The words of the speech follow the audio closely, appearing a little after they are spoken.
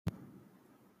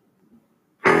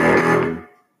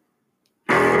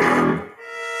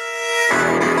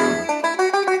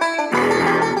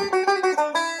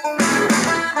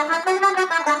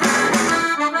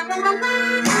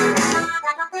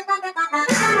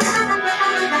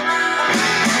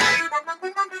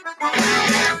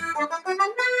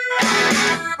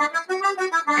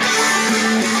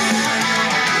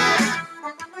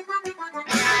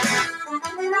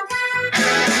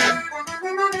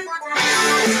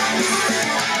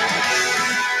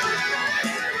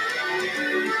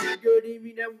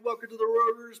to the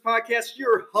Road Rooters Podcast,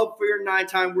 your hub for your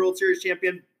 9-time World Series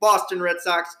champion, Boston Red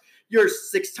Sox, your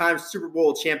 6-time Super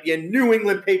Bowl champion, New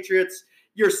England Patriots,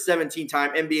 your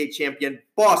 17-time NBA champion,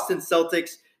 Boston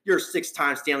Celtics, your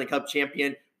 6-time Stanley Cup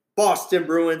champion, Boston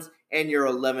Bruins, and your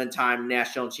 11-time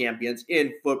national champions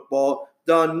in football,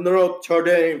 the Notre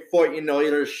Dame Fighting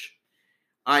Irish.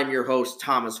 I'm your host,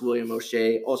 Thomas William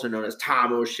O'Shea, also known as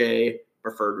Tom O'Shea,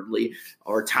 preferably,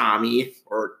 or Tommy,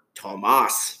 or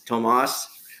Tomas.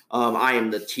 I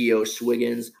am the T.O.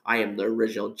 Swiggins. I am the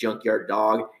original Junkyard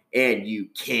Dog, and you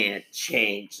can't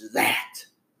change that.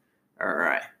 All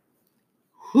right.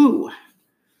 Whew.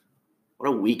 What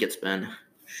a week it's been.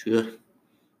 Shit.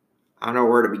 I don't know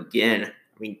where to begin.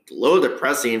 I mean, a little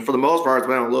depressing. For the most part, it's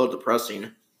been a little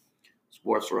depressing.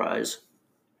 Sports Rise.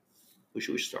 Who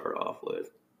should we start off with?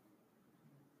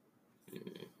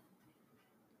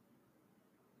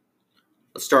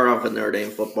 Let's start off with Notre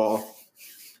Dame football.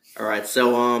 All right,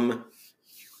 so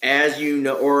as you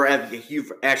know, or if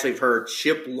you've actually heard,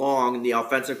 Chip Long, the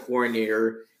offensive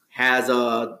coordinator, okay.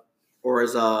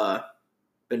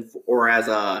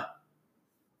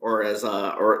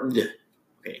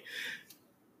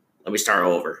 Let me start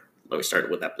over. Let me start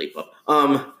with that bleep up.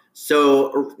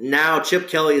 So now Chip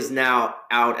Kelly is now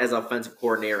out as offensive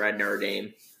coordinator at Notre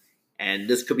Dame, and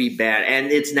this could be bad.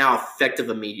 And it's now effective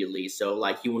immediately. So,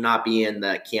 he will not be in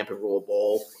the Camping World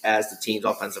Bowl as the team's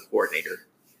offensive coordinator,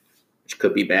 which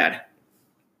could be bad.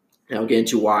 And I'll get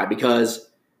into why. Because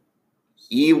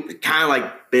he been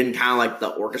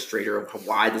the orchestrator of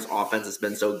why this offense has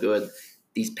been so good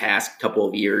these past couple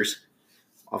of years.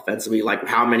 Offensively,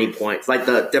 how many points,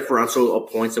 the differential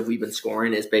of points that we've been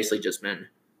scoring is basically just been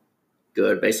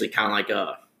good. Basically,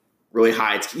 really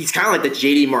high. He's kind of like the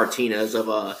J.D. Martinez of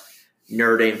a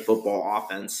Notre Dame football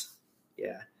offense.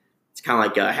 Yeah, it's kind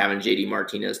of like having J.D.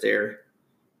 Martinez there,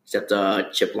 except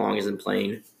Chip Long isn't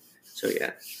playing.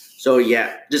 So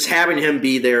yeah, just having him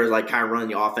be there, kind of running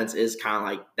the offense is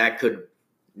kind of that could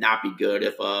not be good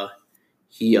if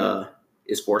he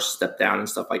is forced to step down and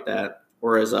stuff like that.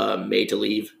 Or is made to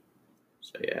leave.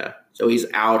 So, yeah. So, he's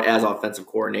out as offensive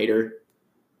coordinator.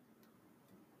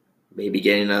 Maybe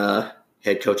getting a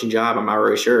head coaching job. I'm not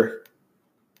really sure.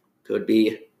 Could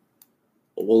be.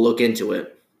 But we'll look into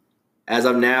it. As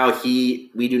of now,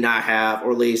 we do not have,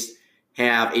 or at least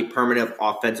have, a permanent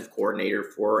offensive coordinator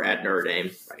at Notre Dame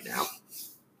right now.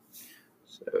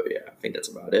 So, yeah. I think that's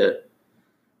about it.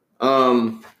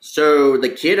 So, the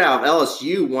kid out of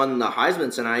LSU won the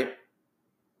Heisman tonight.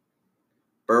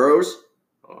 Burrows.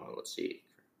 Oh, let's see.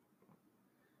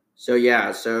 So,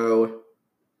 yeah. So,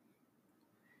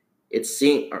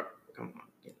 come on.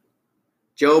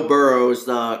 Joe Burrows,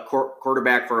 the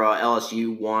quarterback for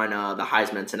LSU, won the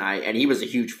Heisman tonight, and he was a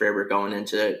huge favorite going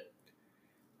into it.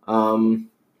 So,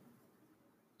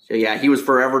 yeah, he was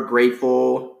forever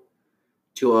grateful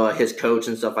to his coach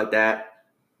and stuff like that.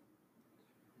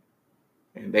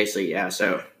 And basically, yeah,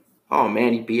 so, oh,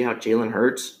 man, he beat out Jalen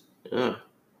Hurts. Ugh.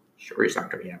 Sure, he's not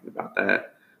going to be happy about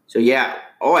that. So, yeah.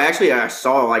 Oh, actually, I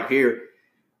saw, here,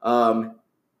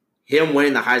 him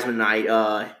winning the Heisman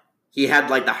night, he had,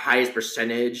 the highest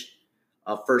percentage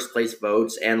of first-place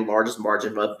votes and largest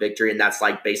margin of victory, and that's,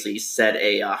 basically set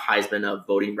a Heisman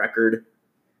voting record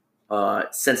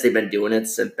since they've been doing it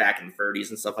since back in the 30s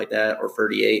and stuff like that, or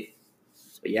 38.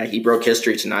 So, yeah, he broke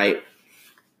history tonight.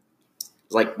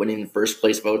 It's winning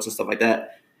first-place votes and stuff like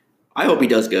that. I hope he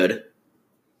does good.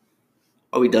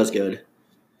 Oh, he does good.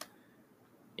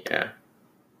 Yeah.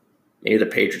 Maybe the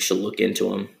Patriots should look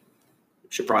into him.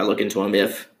 Should probably look into him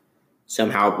if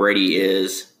somehow Brady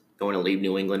is going to leave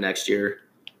New England next year.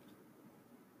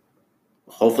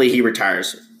 Hopefully he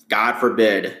retires. God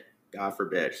forbid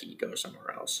he goes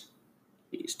somewhere else.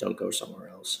 Please don't go somewhere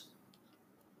else.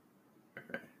 All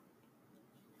right.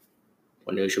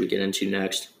 What news should we get into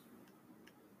next?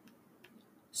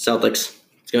 Celtics.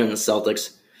 Let's go into the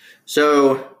Celtics.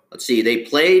 So, let's see. They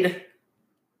played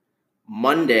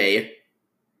Monday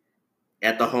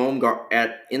at the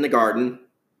in the Garden,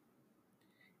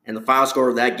 and the final score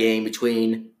of that game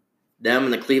between them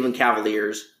and the Cleveland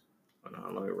Cavaliers. Hold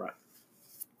on, let me write.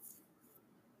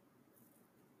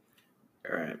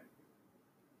 All right.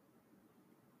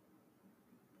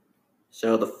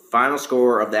 So the final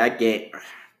score of that game.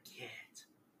 Get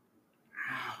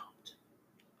out.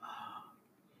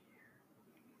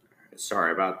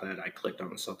 Sorry about that. I clicked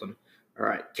on something. All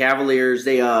right. Cavaliers,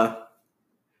 they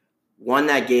won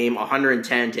that game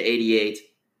 110-88.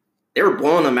 They were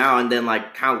blowing them out, and then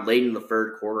kind of late in the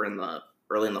third quarter and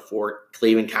early in the fourth,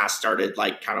 Cleveland kind of started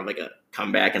a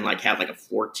comeback and had a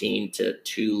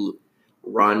 14-2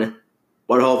 run.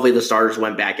 But hopefully the starters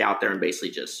went back out there and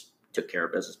basically just took care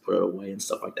of business, put it away, and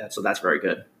stuff like that. So that's very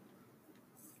good.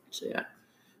 So yeah.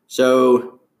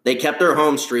 So they kept their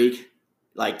home streak.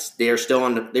 Like they were still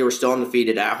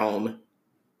undefeated at home.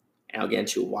 And I'll get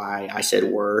into why I said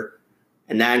were.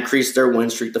 And that increased their win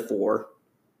streak to 4.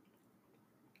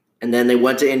 And then they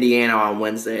went to Indiana on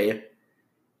Wednesday.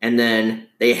 And then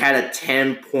they had a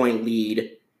 10-point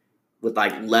lead with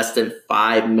like less than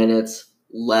 5 minutes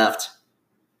left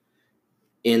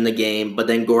in the game. But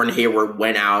then Gordon Hayward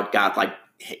went out, got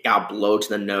blow to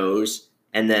the nose,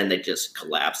 and then they just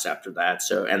collapsed after that.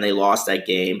 And they lost that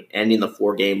game, ending the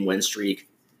 4-game win streak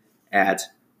at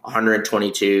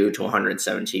 122 to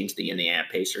 117 to the Indiana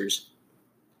Pacers.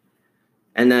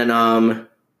 And then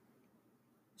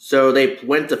so they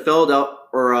went to Philadelphia,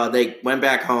 or they went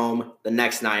back home the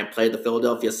next night and played the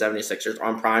Philadelphia 76ers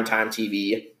on primetime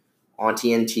TV on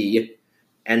TNT.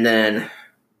 And then,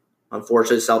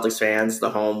 unfortunately, Celtics fans, the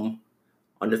home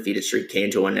undefeated streak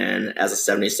came to an end as the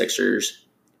 76ers,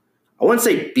 I wouldn't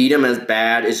say beat them as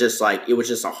bad. It's just like it was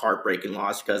just a heartbreaking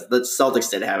loss because the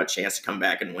Celtics did have a chance to come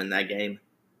back and win that game,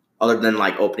 other than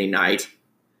like opening night.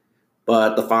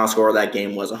 But the final score of that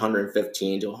game was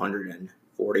 115 to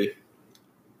 140.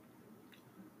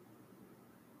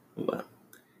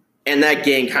 And that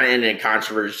game kind of ended in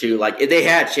controversy too. Like if they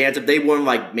had a chance, if they wouldn't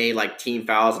like made like team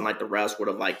fouls and like the refs would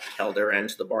have like held their end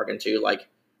to the bargain too. Like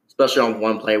especially on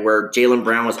one play where Jaylen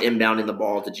Brown was inbounding the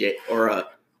ball to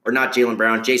or not Jaylen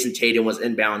Brown, Jason Tatum was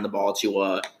inbounding the ball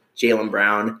to Jaylen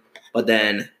Brown, but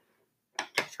then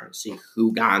I'm trying to see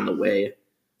who got in the way.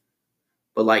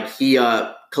 But like he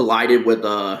collided with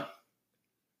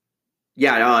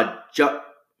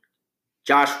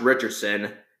Josh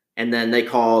Richardson. And then they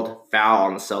called foul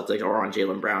on the Celtics or on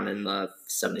Jaylen Brown, and the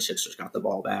 76ers got the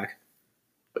ball back,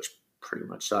 which pretty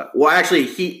much sucked. Well,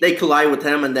 actually, they collided with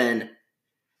him, and then,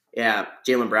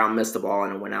 Jaylen Brown missed the ball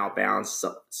and it went out of bounds.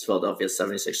 So it's Philadelphia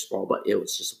 76ers ball, but it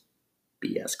was just a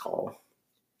BS call.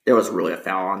 There was really a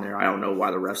foul on there. I don't know why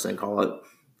the refs didn't call it.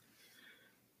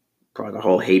 Probably the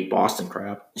whole hate Boston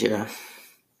crap. Yeah.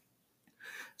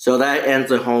 So that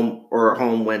ends a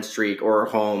home win streak or a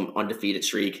home undefeated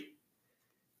streak.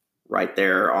 Right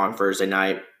there on Thursday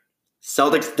night.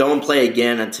 Celtics don't play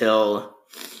again until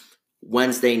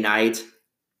Wednesday night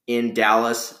in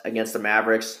Dallas against the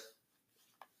Mavericks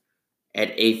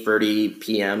at 8:30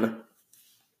 p.m.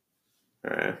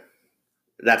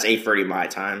 That's 8:30 my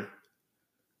time.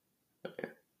 Okay.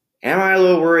 Am I a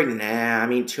little worried? Nah, I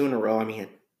mean 2 in a row. I mean,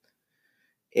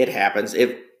 it happens.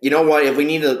 If you know what, if we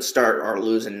need to start our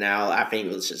losing now, I think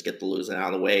let's just get the losing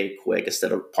out of the way quick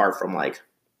instead of apart from like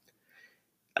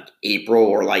April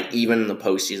or like even in the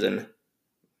postseason.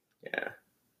 Yeah.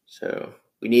 So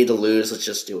we need to lose. Let's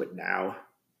just do it now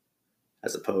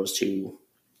as opposed to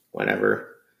whenever.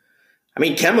 I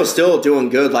mean, Kemba's still doing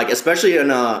good, like especially in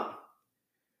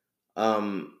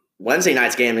Wednesday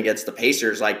night's game against the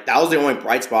Pacers. Like that was the only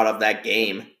bright spot of that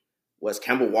game was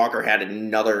Kemba Walker had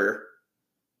another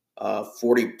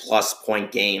 40-plus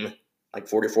point game, like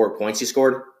 44 points he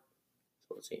scored.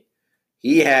 So let's see.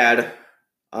 He had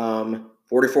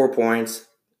 44 points,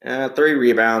 3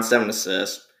 rebounds, 7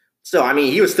 assists. Still, I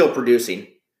mean, he was still producing.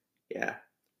 Yeah.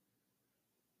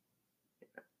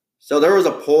 So there was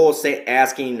a poll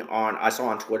asking I saw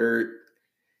on Twitter,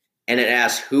 and it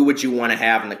asked, who would you want to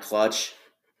have in the clutch?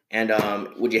 And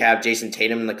would you have Jason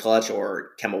Tatum in the clutch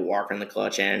or Kemba Walker in the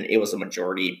clutch? And it was a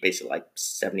majority, basically like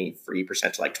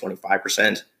 73% to like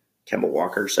 25% Kemba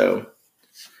Walker. So,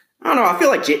 I don't know. I feel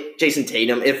like Jason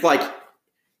Tatum, if like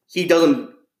he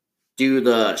doesn't do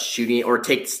the shooting or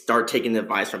start taking the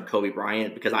advice from Kobe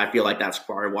Bryant, because I feel like that's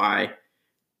part of why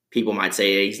people might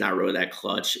say he's not really that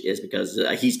clutch is because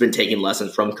he's been taking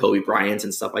lessons from Kobe Bryant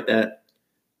and stuff like that.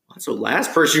 So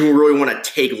last person you really want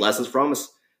to take lessons from,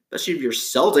 especially if you're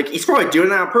Celtic, he's probably doing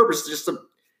that on purpose just to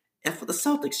F with the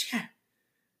Celtics. Yeah.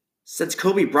 Since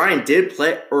Kobe Bryant did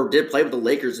play with the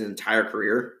Lakers his entire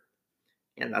career,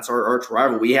 and that's our arch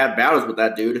rival. We had battles with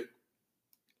that dude.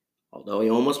 Although he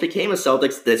almost became a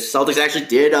Celtics. The Celtics actually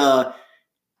did,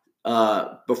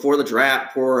 before the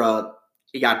draft, before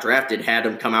he got drafted, had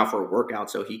him come out for a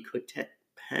workout, so he could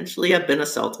potentially have been a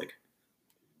Celtic.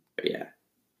 But yeah.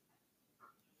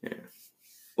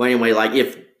 Well, anyway, like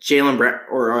if Jaylen Brown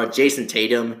or Jason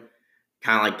Tatum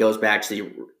kind of like goes back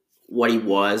to what he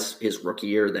was his rookie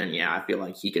year, then yeah, I feel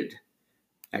like he could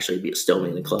actually still be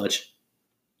in the clutch.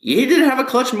 He did have a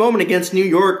clutch moment against New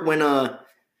York when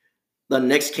the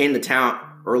Knicks came to town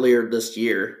earlier this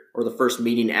year, or the first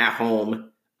meeting at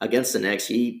home against the Knicks.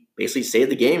 He basically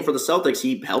saved the game for the Celtics.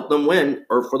 He helped them win,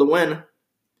 or for the win, in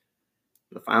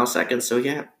the final seconds. So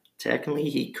yeah, technically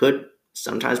he could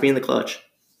sometimes be in the clutch.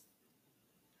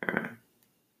 All right.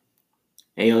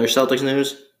 Any other Celtics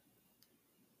news?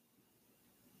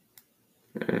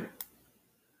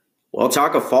 Well,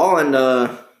 talk of fall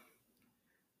and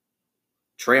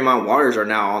Tremont Waters are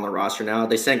now on the roster now.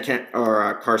 They sent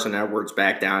Carson Edwards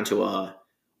back down to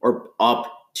or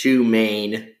up to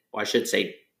Maine. Well, I should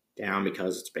say down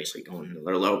because it's basically going a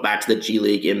little low. Back to the G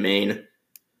League in Maine.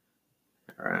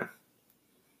 All right.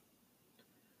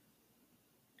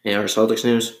 Any other Celtics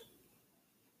news?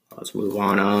 Let's move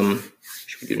on. What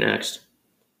should we do next?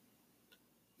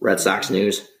 Red Sox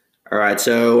news. All right,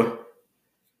 so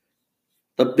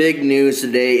the big news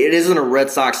today, it isn't a Red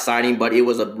Sox signing, but it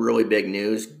was a really big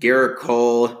news. Gerrit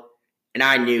Cole, and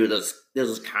I knew this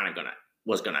was kind of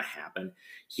gonna happen.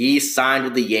 He signed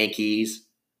with the Yankees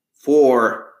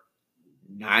for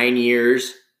 9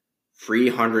 years,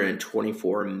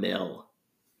 $324 million.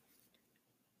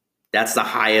 That's the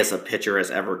highest a pitcher has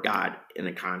ever got in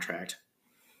a contract.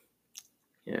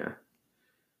 Yeah.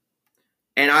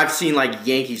 And I've seen like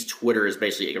Yankees Twitter is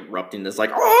basically erupting this,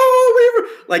 like,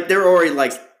 like they're already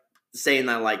like saying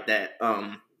that like that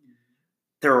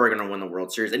they're already gonna win the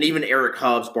World Series. And even Eric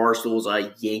Hubbs, Barstool's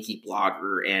a Yankee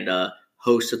blogger and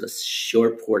host of the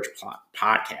Short Porch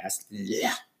podcast.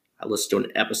 Yeah, I listened to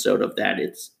an episode of that.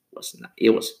 It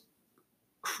was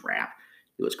crap.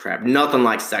 It was crap. Nothing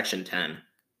like Section 10.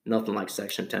 Nothing like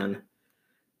Section 10.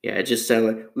 Yeah, it just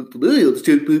sounded like, let's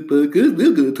talk about podcast.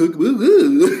 We're going to talk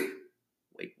about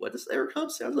Wait, what does Eric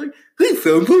Hubbs sound like? He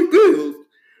sounds like this.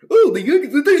 Oh, the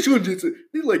Yankees, they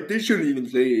shouldn't even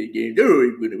play a game. They're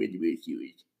already going to win the World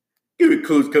Series. Gerrit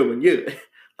Cole's coming, yeah.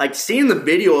 Like, seeing the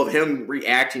video of him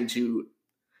reacting to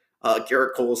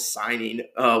Gerrit Cole's signing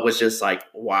was just like,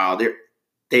 wow,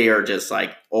 they are just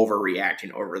like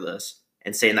overreacting over this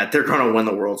and saying that they're going to win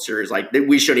the World Series. Like,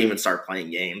 we shouldn't even start playing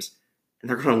games. And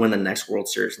they're going to win the next World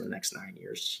Series in the next 9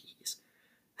 years. Jeez.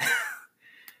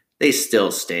 They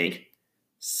still stink.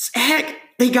 Heck,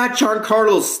 they got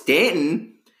Giancarlo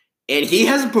Stanton, and he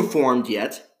hasn't performed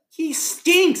yet. He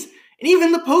stinks. And even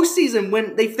in the postseason,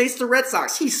 when they faced the Red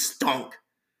Sox, he stunk.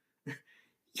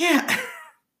 Yeah.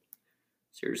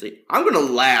 Seriously, I'm gonna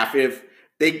laugh if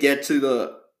they get to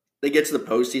the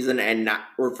postseason and not,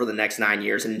 or for the next 9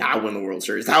 years and not win the World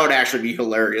Series. That would actually be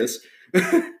hilarious.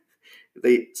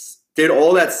 They did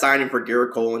all that signing for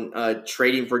Gerrit Cole and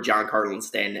trading for Giancarlo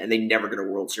Stanton, and they never get a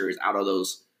World Series out of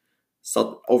those.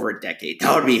 So over a decade,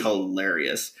 that would be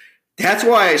hilarious. That's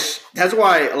why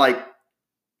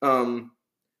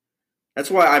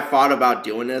I thought about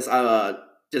doing this.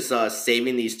 Just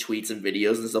saving these tweets and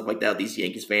videos and stuff like that, these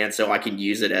Yankees fans, so I can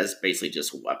use it as basically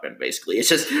just a weapon. Basically, it's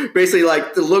just basically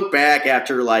like to look back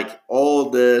after like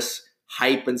all this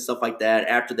hype and stuff like that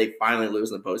after they finally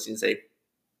lose in the postseason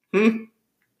and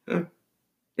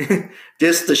say,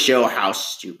 just to show how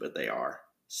stupid they are.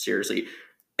 Seriously.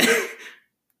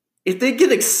 If they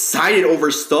get excited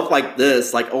over stuff like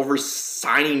this, like over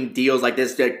signing deals like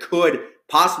this that could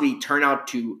possibly turn out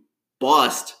to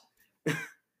bust,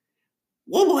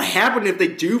 what will happen if they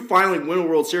do finally win a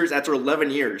World Series after 11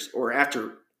 years or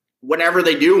after whenever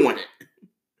they do win it?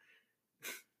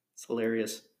 It's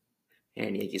hilarious.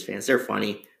 And Yankees fans, they're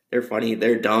funny. They're funny.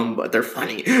 They're dumb, but they're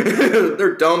funny.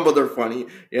 They're dumb, but they're funny.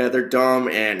 Yeah, they're dumb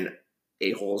and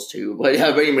a-holes too. But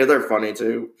yeah, but even they're funny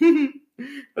too.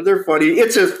 But they're funny.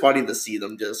 It's just funny to see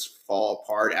them just fall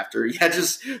apart after,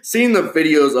 just seeing the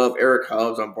videos of Eric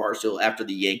Hubbs on Barstool after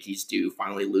the Yankees do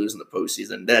finally lose in the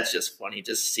postseason. That's just funny.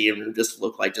 Just see him just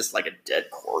look like just like a dead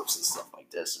corpse and stuff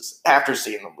like this. Just after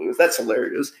seeing them lose, that's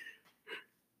hilarious.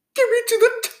 Give me to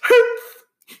the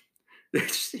 10th.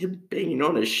 That's just him banging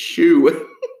on his shoe.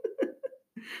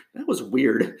 That was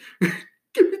weird.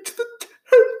 Give me to the 10th.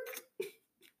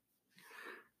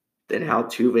 Then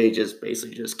Altuve just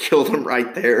basically just killed him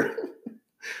right there.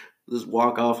 This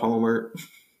walk-off homer.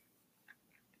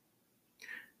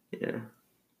 Yeah.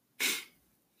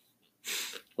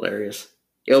 Hilarious.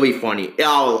 It'll be funny.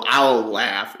 I'll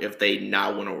laugh if they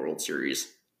not win a World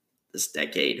Series this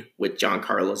decade with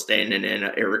Giancarlo Stanton and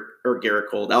Eric or Gerrit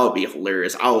Cole. That would be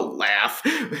hilarious. I'll laugh.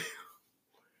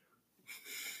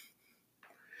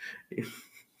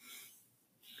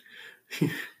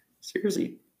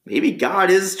 Seriously. Maybe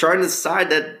God is trying to decide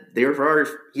that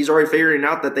he's already figuring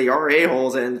out that they are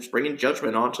a-holes and bringing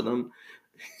judgment onto them.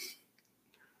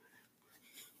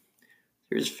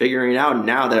 They're just figuring out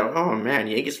now that, oh man,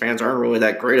 Yankees fans aren't really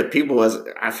that great of people as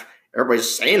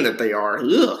everybody's saying that they are.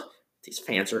 Ugh, these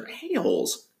fans are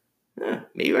a-holes.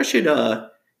 Maybe I should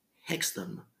hex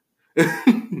them.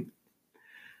 That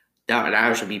would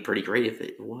actually be pretty great if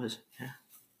it was. Yeah.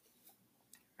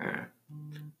 All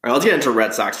right, let's get into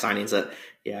Red Sox signings.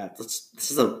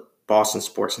 This is a Boston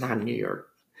sports, not New York.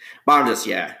 But I'm just,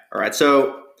 all right.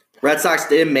 So Red Sox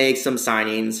did make some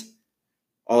signings,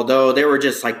 although they were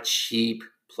just like cheap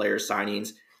player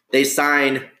signings. They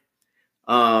signed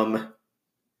infielder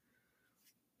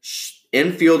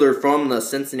from the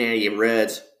Cincinnati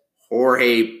Reds,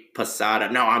 Jorge Posada.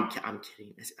 No, I'm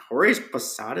kidding. Is Jorge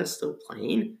Posada still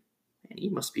playing? Man, he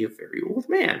must be a very old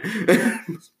man.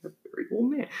 Very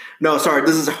old man. No, sorry.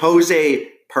 This is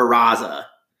Jose Peraza,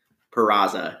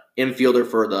 infielder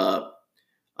for the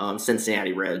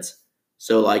Cincinnati Reds.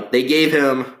 So, like, they gave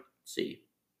him, let's see.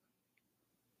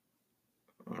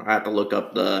 I have to look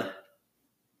up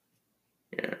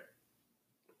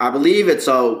I believe it's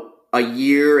a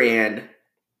year and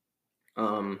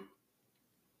 $3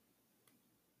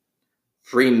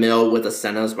 million with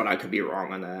incentives, but I could be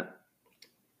wrong on that.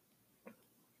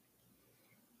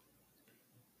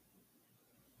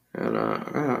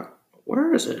 And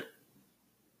where is it?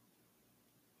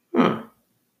 Huh.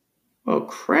 Oh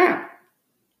crap.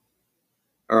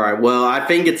 All right. Well, I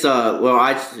think it's oh,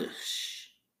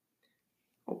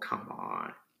 come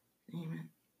on. Damn it.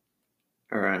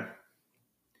 All right.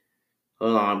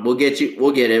 Hold on. We'll get it.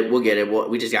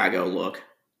 We just gotta go look.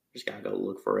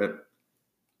 For it.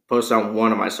 Post on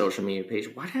one of my social media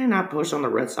pages. Why did I not post on the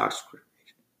Red Sox Twitter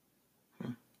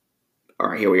page? All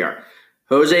right, here we are.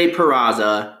 Jose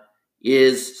Peraza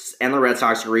and the Red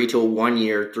Sox agreed to a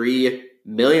 1-year, $3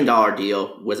 million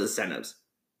deal with incentives.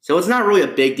 So it's not really a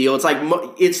big deal.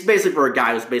 It's basically for a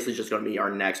guy who's basically just going to be our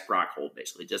next Brock Holt,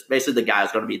 basically. Just basically the guy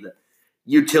who's going to be the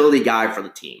utility guy for the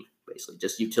team, basically.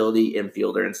 Just utility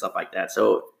infielder and stuff like that.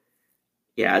 So,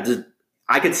 yeah,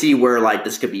 I could see where, like,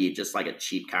 this could be just, like, a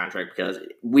cheap contract because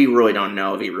we really don't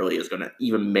know if he really is going to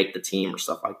even make the team or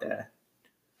stuff like that.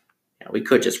 Yeah, we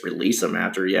could just release him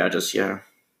after,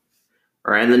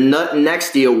 All right, and the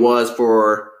next deal was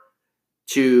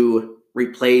to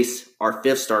replace our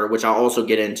fifth starter, which I'll also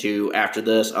get into after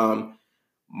this.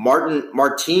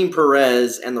 Martin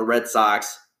Perez and the Red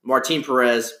Sox. Martin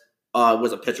Perez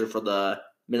was a pitcher for the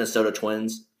Minnesota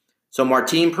Twins. So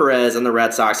Martin Perez and the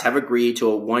Red Sox have agreed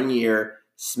to a 1-year,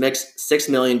 $6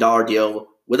 million deal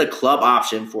with a club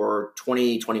option for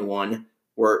 2021,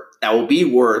 that will be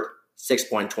worth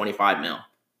 $6.25 million.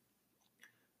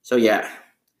 So yeah.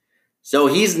 So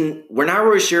we're not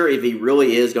really sure if he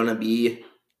really is going to be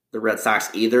the Red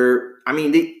Sox either. I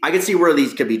mean, I can see where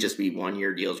these could just be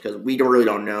 1-year deals because we really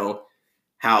don't know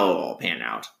how it'll all pan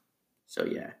out. So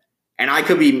yeah. And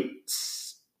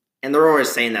and they're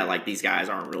always saying that like these guys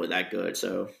aren't really that good.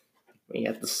 So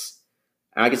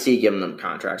I can see giving them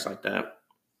contracts like that.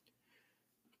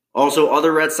 Also,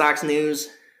 other Red Sox news,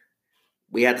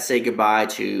 we had to say goodbye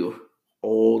to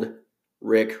old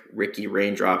Ricky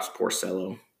Raindrops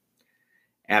Porcello.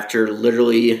 After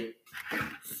literally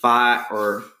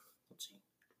 5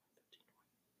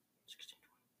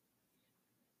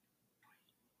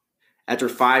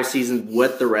 seasons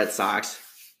with the Red Sox,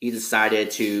 he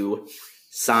decided to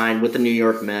sign with the New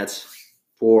York Mets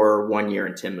for 1 year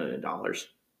and $10 million.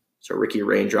 So Ricky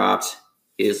Raindrops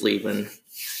is leaving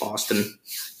Boston.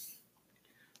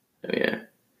 Oh, yeah.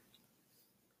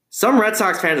 Some Red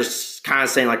Sox fans are kind of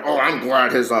saying like, "Oh, I'm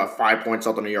glad his 5 point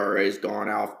something ERA is gone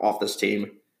off this team."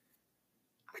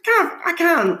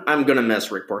 I'm gonna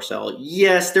miss Rick Porcello.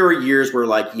 Yes, there were years where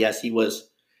he was.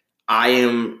 I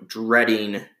am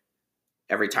dreading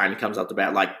every time he comes out the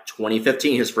bat. Like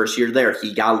 2015, his first year there,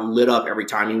 he got lit up every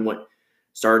time he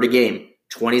started a game.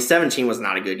 2017 was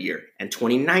not a good year, and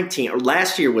 2019 or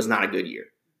last year was not a good year.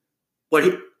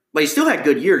 But he still had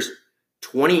good years.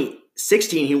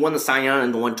 2016, he won the Cy Young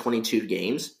and won 22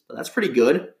 games. So that's pretty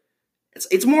good.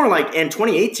 It's more like in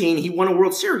 2018, he won a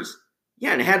World Series.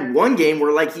 Yeah, and had one game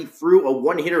where he threw a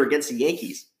one-hitter against the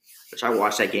Yankees, which I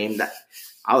watched that game.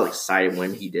 I was excited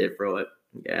when he did throw it.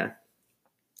 Yeah.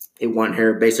 It one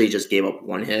hitter, basically just gave up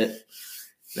one hit in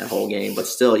that whole game. But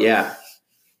still, yeah.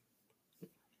 I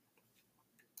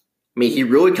mean, he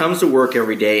really comes to work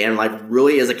every day and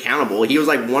really is accountable. He was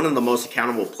one of the most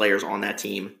accountable players on that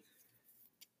team.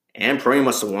 And pretty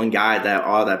much the one guy that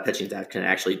all that pitching staff can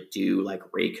actually do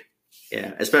rake.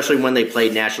 Yeah, especially when they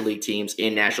played National League teams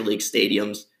in National League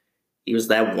stadiums. He was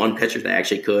that one pitcher that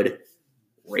actually could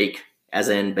rake, as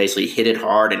in basically hit it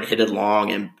hard and hit it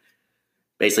long and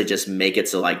basically just make it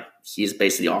so he's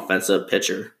basically the offensive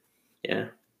pitcher. Yeah.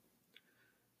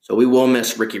 So we will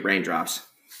miss Ricky Raindrops.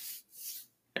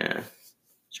 Yeah.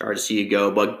 Sorry to see you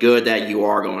go, but good that you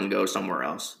are going to go somewhere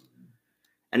else.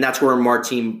 And that's where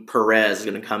Martin Perez is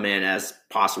going to come in as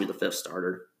possibly the fifth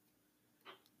starter.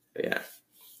 But yeah.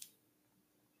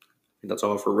 That's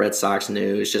all for Red Sox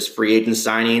news. Just free agent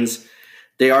signings.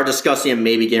 They are discussing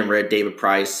maybe getting rid of David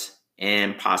Price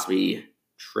and possibly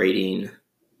trading.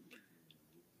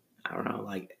 I don't know.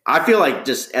 Like, I feel like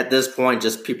just at this point,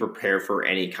 just be prepared for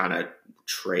any kind of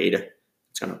trade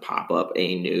that's going to pop up,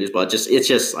 any news. But it's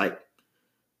just like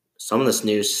some of this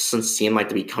news doesn't seem like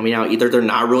to be coming out. Either they're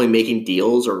not really making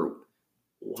deals or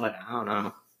what. I don't know.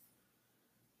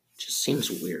 It just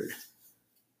seems weird.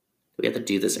 We have to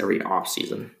do this every off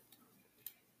season.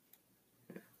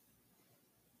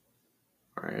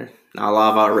 All right. Now a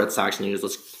lot of our Red Sox news.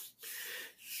 Let's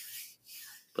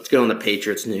get on the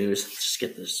Patriots news. Let's just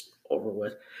get this over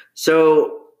with.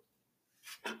 So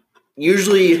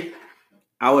usually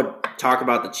I would talk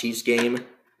about the Chiefs game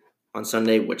on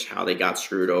Sunday, how they got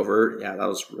screwed over. Yeah, that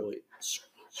was really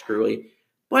screwy.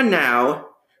 But now,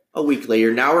 a week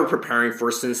later, now we're preparing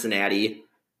for Cincinnati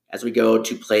as we go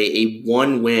to play a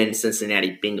 1-win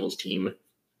Cincinnati Bengals team.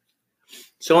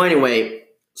 So anyway,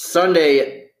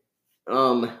 Sunday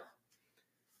or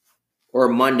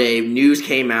Monday, news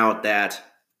came out that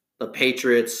the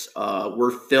Patriots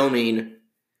were filming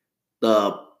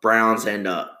the Browns and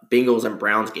Bengals and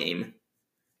Browns game.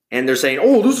 And they're saying,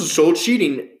 oh, this is so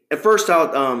cheating. At first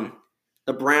out,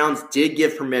 the Browns did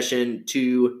give permission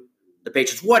to the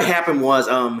Patriots. What happened was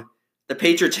the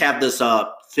Patriots have this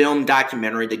film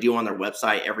documentary they do on their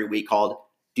website every week called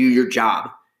Do Your Job.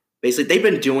 Basically, they've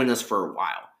been doing this for a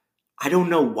while. I don't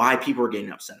know why people are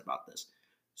getting upset about this.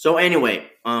 So anyway,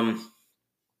 let's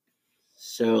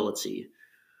see.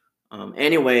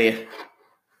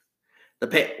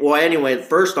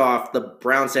 First off, the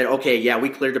Browns said, okay, yeah, we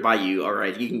cleared to buy you. All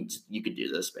right, you can do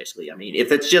this, basically. I mean,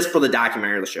 if it's just for the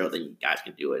documentary or the show, then you guys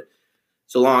can do it.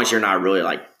 So long as you're not really,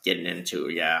 like, getting into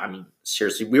it. Yeah, I mean,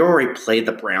 seriously, we already played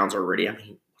the Browns already. I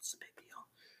mean, what's the big deal?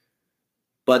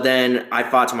 But then I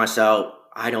thought to myself,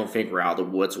 I don't think we're out of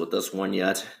the woods with this one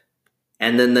yet.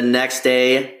 And then the next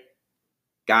day,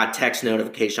 got a text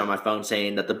notification on my phone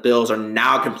saying that the Bills are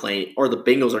now complaining, or the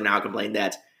Bengals are now complaining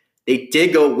that we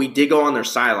did go on their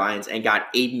sidelines and got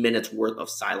 8 minutes worth of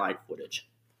sideline footage.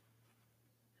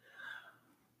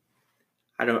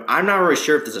 I'm not really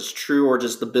sure if this is true or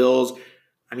just the Bills.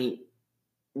 I mean,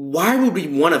 why would we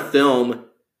want to film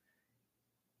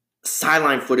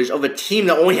sideline footage of a team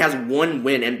that only has 1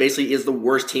 win and basically is the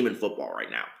worst team in football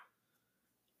right now?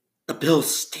 The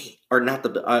Bills stink, or not the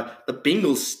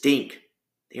Bengals stink.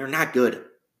 They are not good.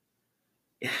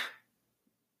 Yeah.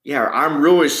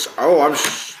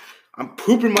 I'm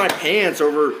pooping my pants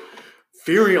over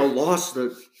fearing a loss.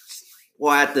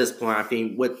 At this point, I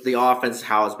think with the offense,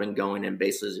 how it's been going, and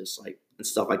basically just like and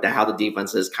stuff like that, how the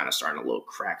defense is kind of starting to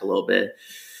crack a little bit.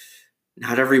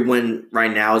 Not every win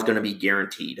right now is going to be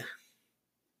guaranteed.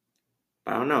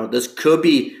 I don't know.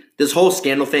 This whole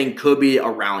scandal thing could be a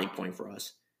rallying point for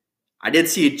us. I did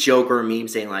see a joke or a meme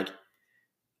saying like,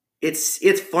 it's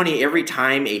funny every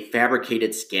time a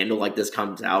fabricated scandal like this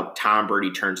comes out, Tom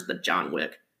Brady turns into John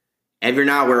Wick. And if you're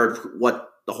not aware of what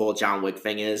the whole John Wick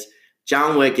thing is,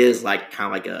 John Wick is like kind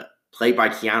of like a played by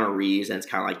Keanu Reeves, and it's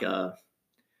kind of like a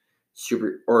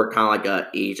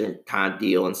agent kind of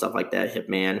deal and stuff like that,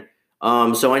 hitman.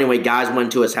 So anyway, guys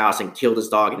went to his house and killed his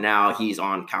dog, and now he's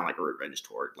on kind of like a revenge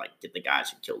tour, like get the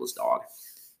guys who killed his dog.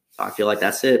 So I feel like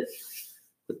that's it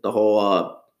with the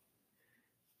whole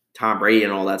Tom Brady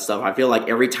and all that stuff. I feel like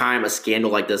every time a scandal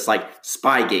like this, like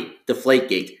Spygate,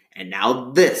 Deflategate, and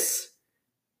now this,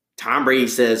 Tom Brady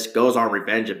goes on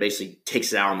revenge and basically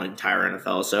takes it out on the entire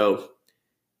NFL. So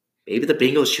maybe the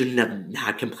Bengals shouldn't have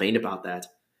not complained about that.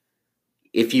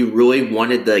 If you really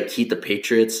wanted to keep the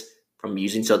Patriots from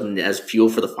using something as fuel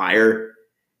for the fire,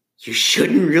 you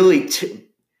shouldn't really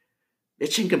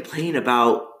bitch and complain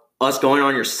about us going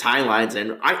on your sidelines.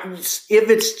 And if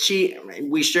it's cheap,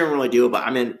 we shouldn't really do it. But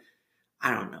I mean,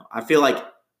 I don't know. I feel like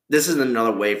this is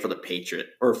another way for the Patriot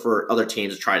or for other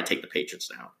teams to try to take the Patriots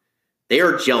down. They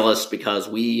are jealous because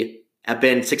we have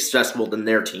been successful than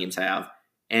their teams have,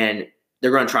 and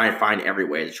they're going to try and find every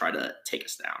way to try to take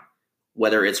us down,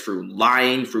 whether it's through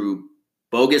lying, through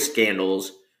bogus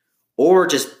scandals, or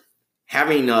just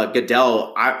having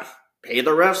Goodell pay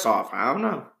the refs off. I don't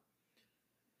know.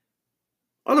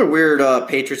 Other weird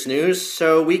Patriots news.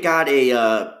 So we got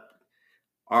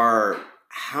our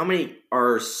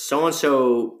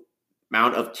so-and-so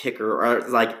amount of kicker, or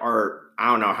like I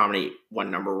don't know what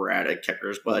number we're at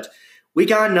kickers, but we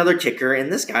got another kicker,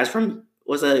 and this guy's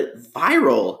was a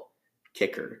viral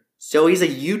kicker. So he's a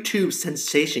YouTube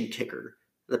sensation kicker.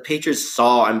 The Patriots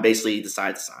saw and basically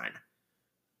decided to sign.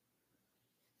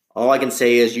 All I can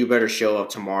say is you better show up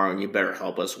tomorrow and you better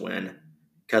help us win.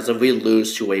 Because if we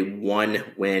lose to a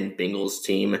 1-win Bengals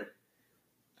team,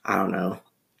 I don't know.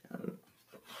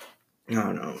 I'm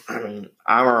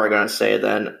already going to say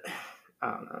then,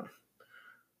 I don't know.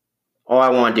 All I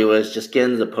want to do is just get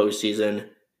into the postseason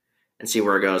and see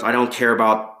where it goes. I don't care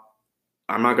about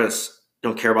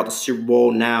the Super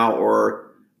Bowl now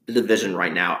or the division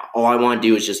right now. All I want to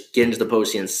do is just get into the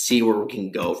postseason and see where we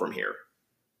can go from here.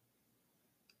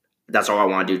 That's all I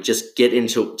want to do. Just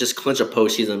clinch a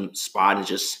postseason spot and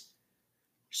just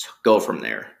go from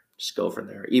there. Just go from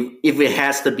there. If it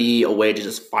has to be a way to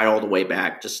just fight all the way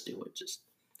back, just do it. Just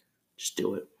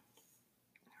do it.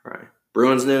 All right.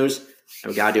 Bruins news.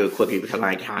 And we gotta do it quickly because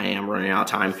I am running out of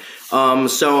time.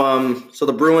 So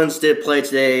the Bruins did play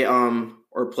today,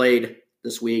 or played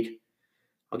this week.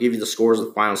 I'll give you the scores,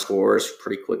 the final scores,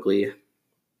 pretty quickly.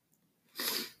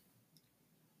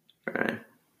 All right.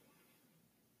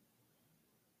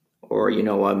 Or you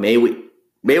know what? Maybe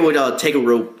we'll take a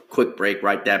real quick break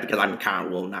right there because I'm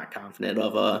kind of not confident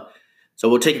of. So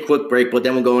we'll take a quick break, but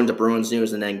then we'll go into Bruins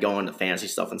news and then go into fantasy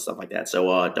stuff and stuff like that.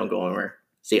 So don't go anywhere.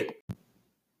 See ya.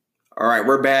 All right,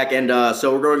 we're back, and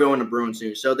so we're going to go into Bruins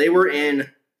news. So they were in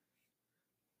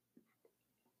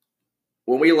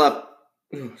when we left.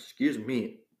 Excuse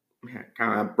me,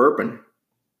 kind of burping.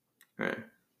 All right,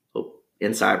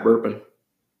 inside burping.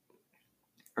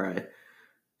 All right.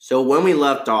 So when we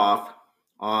left off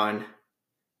on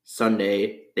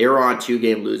Sunday, they were on a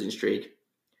 2-game losing streak.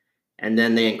 And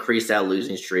then they increased that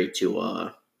losing streak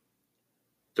to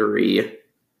 3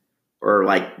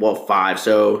 or 5.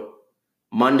 So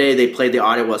Monday they played the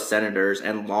Ottawa Senators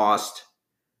and lost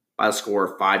by the score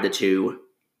of 5-2.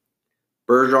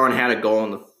 Bergeron had a goal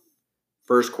in the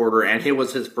first quarter, and it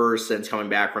was his first since coming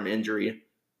back from injury.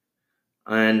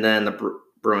 And then the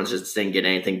Bruins just didn't get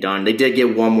anything done. They did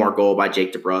get one more goal by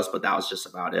Jake DeBrusk, but that was just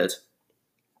about it.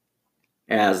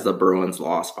 As the Bruins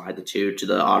lost 5-2 to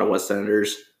the Ottawa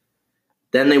Senators.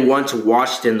 Then they went to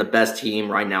Washington, the best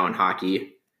team right now in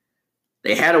hockey.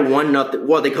 They had a 1-0.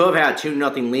 Well, they could have had a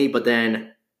 2-0 lead, but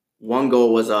then one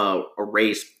goal was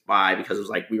erased by because it was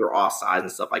like we were offside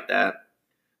and stuff like that.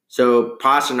 So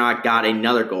Pastrnak got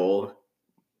another goal,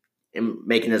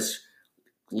 making his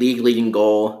league-leading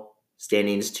goal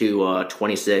standings to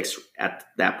 26 at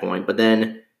that point. But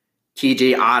then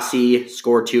TJ Oshie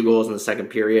scored 2 goals in the second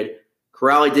period.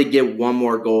 Corrali did get one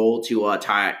more goal to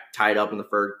tie it up in the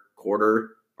third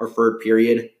quarter or third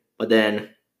period. But then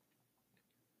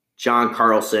John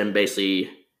Carlson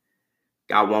basically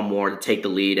got one more to take the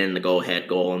lead in the go-ahead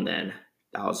goal, and then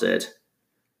that was it.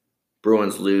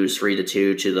 Bruins lose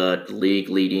 3-2 to the league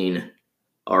leading,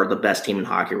 or the best team in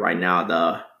hockey right now,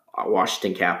 the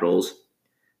Washington Capitals.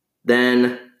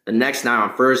 Then the next night,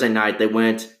 on Thursday night, they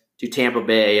went to Tampa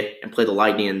Bay and played the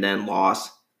Lightning and then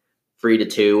lost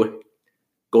 3-2.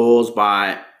 Goals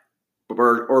by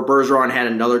Bergeron had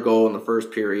another goal in the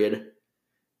first period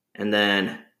and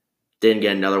then didn't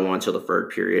get another one until the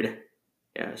third period.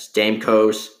 Yeah,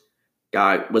 Stamkos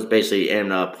was basically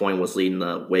in a point was leading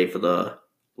the way for the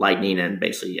Lightning, and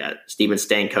basically Steven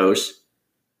Stamkos.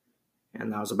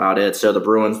 And that was about it. So the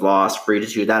Bruins lost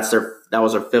 3-2. That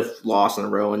was their 5th loss in a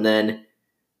row. And then,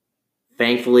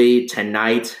 thankfully,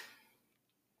 tonight,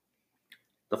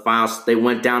 they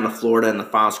went down to Florida, and the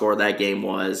final score of that game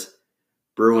was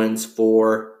Bruins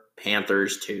 4,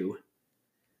 Panthers 2.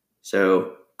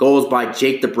 So goals by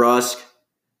Jake DeBrusk,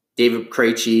 David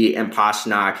Krejci, and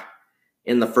Pastrnak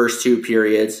in the first 2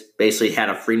 periods basically had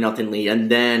a 3-0 lead. And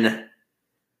then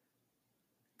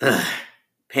the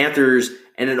Panthers,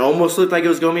 and it almost looked like it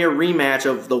was going to be a rematch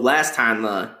of the last time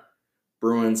the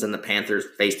Bruins and the Panthers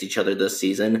faced each other this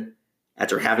season,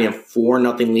 after having a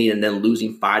 4-0 lead and then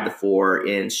losing 5-4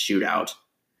 in shootout.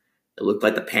 It looked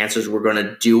like the Panthers were going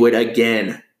to do it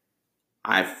again.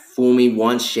 Fool me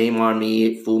once, shame on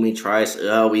me. Fool me twice.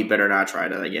 Oh, we better not try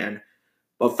that again.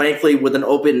 But thankfully, with an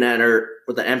open netter,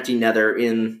 with an empty netter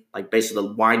in basically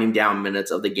the winding down minutes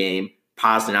of the game,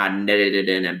 Pastrnak netted it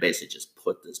in and basically just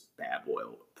put this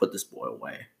boy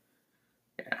away.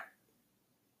 Yeah.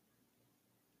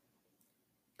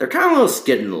 They're kind of a little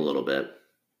skidding a little bit.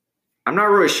 I'm not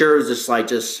really sure. It was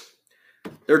just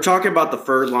they're talking about the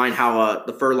third line, how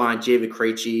the third line, David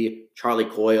Krejci, Charlie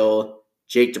Coyle,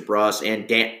 Jake DeBrusk, and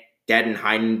Danton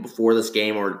Heinen before this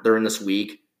game or during this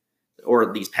week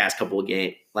or these past couple of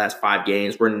last 5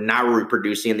 games, were not really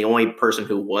producing. And the only person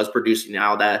who was producing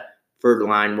out of that third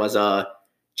line was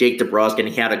Jake DeBrusk, and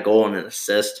he had a goal and an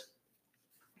assist.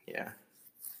 Yeah.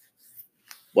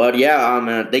 But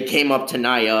yeah, they came up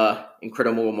tonight.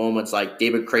 Incredible moments like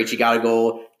David Krejci got a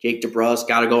goal, Jake DeBrusk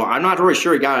got a goal. I'm not really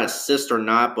sure he got an assist or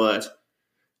not, but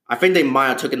I think they might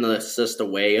have taken the assist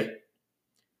away.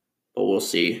 But we'll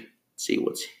see. See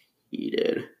what he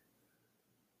did.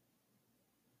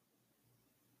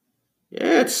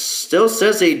 Yeah, it still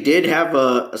says they did have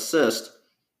a assist.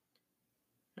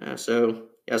 So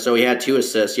he had 2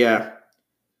 assists. Yeah,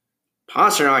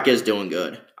 Pasternak is doing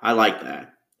good. I like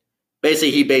that.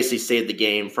 He saved the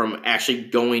game from actually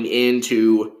going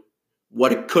into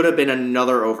what it could have been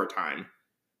another overtime.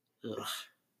 Ugh.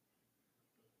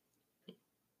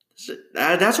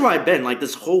 That's why I've been. Like,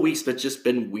 this whole week's just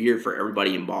been weird for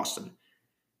everybody in Boston.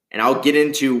 And I'll get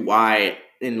into why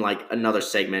in, like, another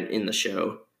segment in the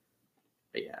show.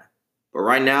 But, yeah. But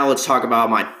right now, let's talk about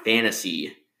my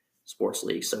fantasy sports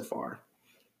league so far.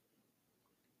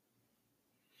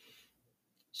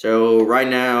 So, right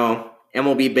now,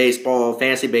 MLB baseball,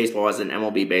 fantasy baseball as in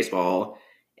MLB baseball,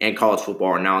 and college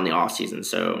football are now in the offseason.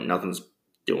 So, nothing's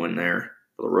doing there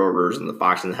for the Rovers and the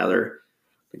Fox and the Heather.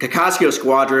 The Kakasio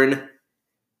Squadron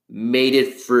made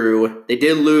it through. They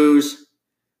did lose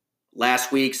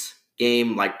last week's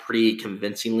game, like, pretty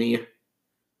convincingly.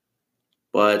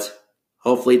 But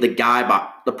hopefully the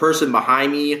person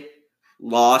behind me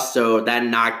lost, so that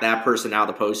knocked that person out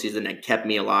of the postseason and kept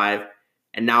me alive.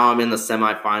 And now I'm in the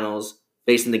semifinals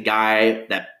facing the guy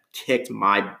that kicked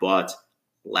my butt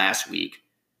last week.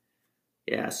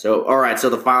 Yeah, so, all right, so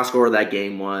the final score of that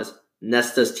game was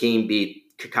Nesta's team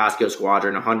beat Kakasio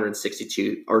Squadron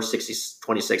 162 or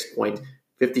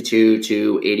 26.52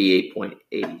 to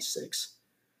 88.86.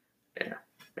 Yeah,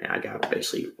 man, I got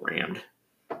basically rammed.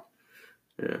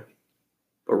 Yeah.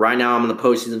 But right now I'm in the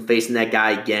postseason facing that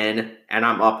guy again, and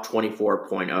I'm up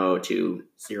 24.0 to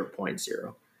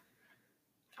 0.0.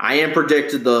 I am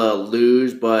predicted to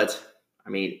lose, but,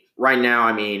 right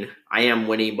now, I am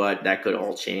winning, but that could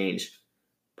all change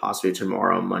possibly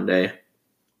tomorrow, Monday.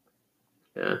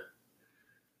 Yeah.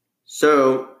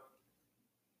 So,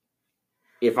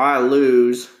 if I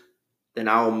lose, then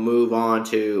I'll move on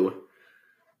to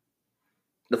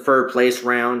the third place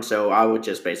round. So, I would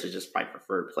just basically fight for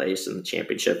third place in the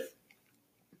championship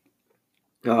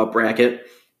bracket.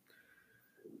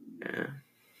 Yeah.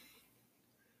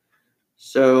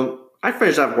 So, I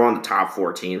finished up one of the top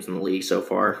 4 teams in the league so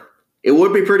far. It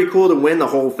would be pretty cool to win the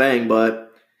whole thing,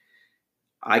 but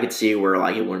I could see where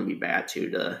it wouldn't be bad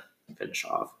to finish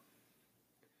off.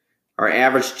 Our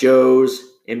average Joe's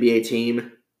NBA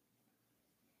team.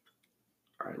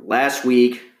 All right, last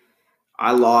week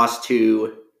I lost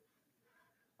to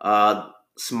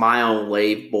Smile and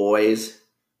Wave Boys.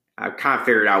 I kind of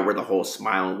figured out where the whole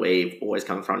Smile and Wave Boys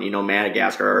come from.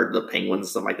 Madagascar, the Penguins,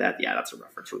 stuff like that. Yeah, that's a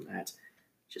reference from that.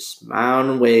 Just smile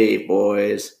and wave,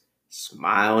 boys.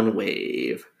 Smile and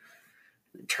wave.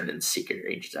 And turn into Secret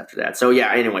Rangers after that. So,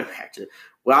 yeah, anyway, back to it.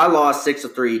 Well, I lost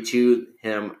 6-3 to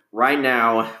him. Right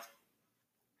now,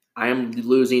 I am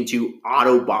losing to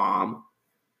Autobomb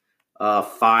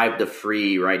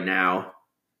 5-3 right now.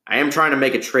 I am trying to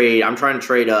make a trade. I'm trying to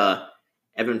trade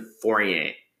Evan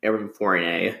Fournier.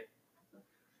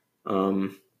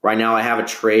 Right now, I have a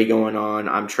trade going on.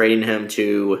 I'm trading him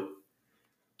to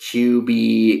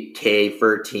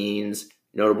QBK13's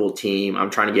notable team. I'm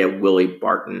trying to get Will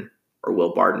Barton.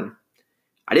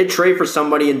 I did trade for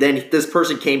somebody, and then this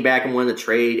person came back and won the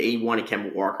trade. And he wanted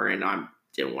Kemba Walker, and I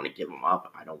didn't want to give him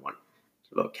up. I don't want to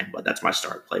give up Kemba. That's my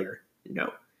star player.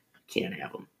 No, can't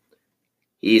have him.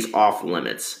 He's off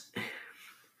limits.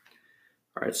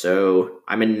 All right, so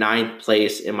I'm in 9th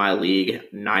place in my league,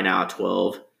 9 out of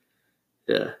 12.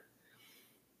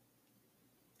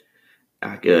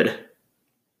 Not good.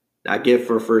 Not good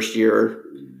for first year.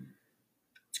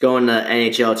 Let's go into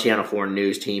NHL Channel 4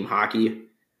 News Team Hockey.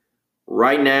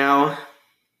 Right now,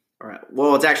 all right.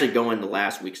 Well, it's actually going to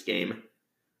last week's game.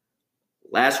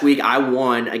 Last week, I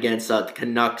won against the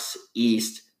Canucks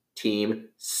East team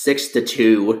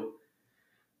 6-2.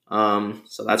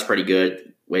 So that's pretty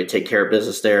good. Way to take care of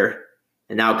business there.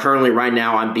 And now, currently, right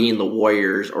now, I'm beating the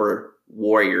Warriors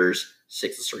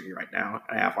 6-3 right now.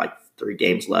 I have 3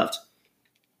 games left.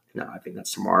 No, I think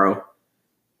that's tomorrow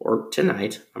or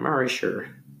tonight. I'm not really sure.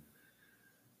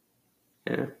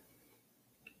 Yeah.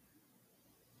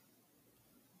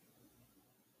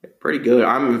 Pretty good.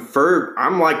 I'm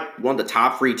one of the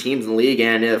top 3 teams in the league,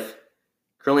 and if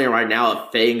currently right now,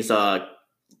 if things the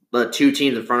 2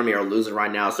 teams in front of me are losing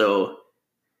right now, so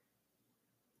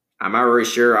I'm not really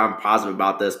sure. I'm positive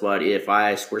about this, but if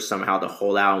I were somehow to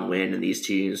hold out and win, and these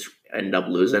teams end up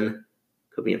losing,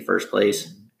 could be in first place,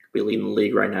 could be leading the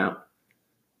league right now.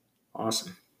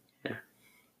 Awesome. Yeah.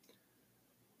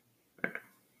 All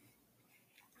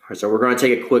right, so we're going to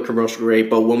take a quick commercial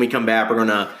break, but when we come back, we're going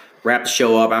to wrap the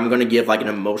show up. I'm going to give an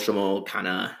emotional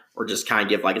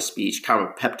give a speech, kind of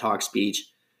a pep talk speech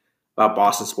about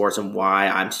Boston sports and why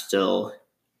I'm still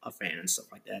a fan and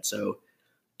stuff like that. So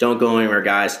don't go anywhere,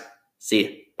 guys. See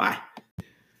you. Bye.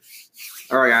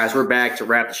 All right, guys, we're back to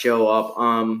wrap the show up.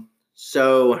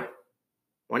 So I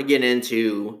want to get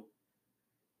into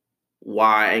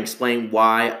explain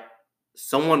why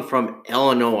someone from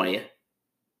Illinois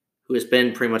who has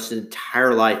been pretty much his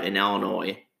entire life in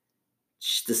Illinois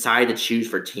decide to choose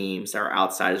for teams that are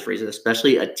outside his race,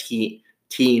 especially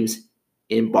teams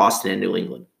in Boston and New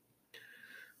England?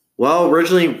 Well,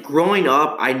 originally growing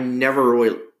up, I never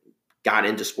really got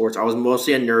into sports. I was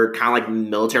mostly a nerd, kind of like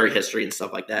military history and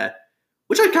stuff like that,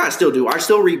 which I kind of still do. I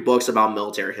still read books about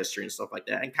military history and stuff like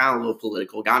that, and kind of a little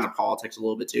political. Got into politics a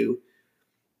little bit too.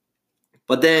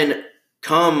 But then,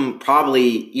 come probably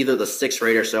either the sixth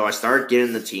grade or so, I started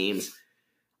getting the teams.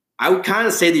 I would kind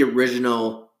of say the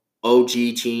original OG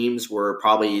teams were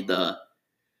probably the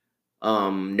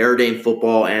Notre Dame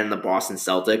football and the Boston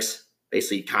Celtics.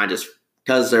 Basically, kind of just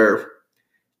because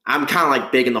I'm kind of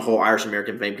like big in the whole Irish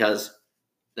American thing because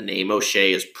the name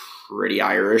O'Shea is pretty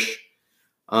Irish.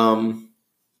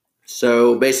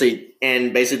 So basically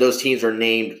those teams are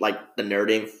named like the Notre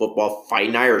Dame football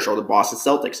Fighting Irish or the Boston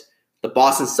Celtics. The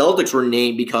Boston Celtics were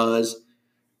named because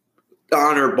to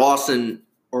honor Boston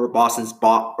or Boston's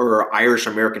or Irish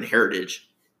American heritage,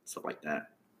 stuff like that.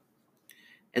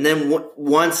 And then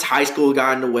once high school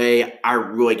got in the way, I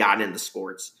really got into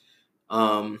sports.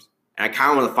 And I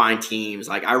kind of want to find teams.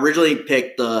 Like I originally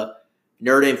picked the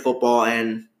Notre Dame football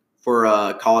and for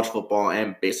college football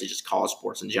and basically just college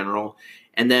sports in general.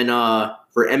 And then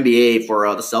for NBA for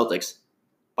the Celtics.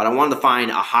 But I wanted to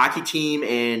find a hockey team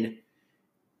and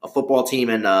a football team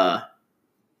and a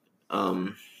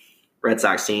Red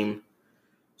Sox team.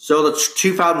 So the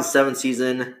 2007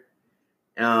 season,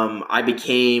 I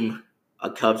became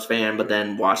a Cubs fan, but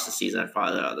then watched the season and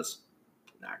thought, oh, this is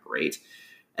not great.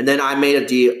 And then I made a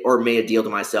deal to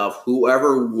myself.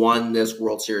 Whoever won this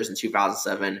World Series in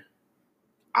 2007,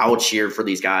 I will cheer for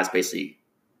these guys basically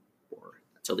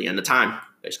until the end of time,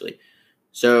 basically.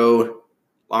 So,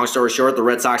 long story short, the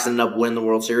Red Sox ended up winning the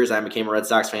World Series. I became a Red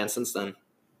Sox fan since then.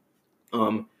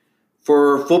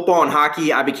 For football and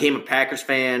hockey, I became a Packers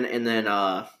fan, and then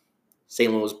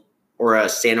St. Louis or a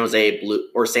San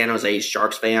Jose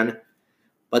Sharks fan.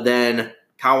 But then,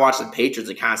 kind of watching the Patriots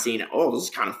and kind of seeing, oh, this is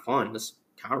kind of fun. This is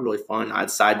kind of really fun. I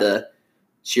decided to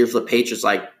cheer for the Patriots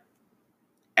like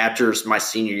after my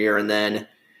senior year, and then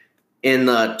in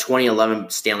the 2011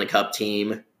 Stanley Cup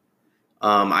team,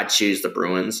 I choose the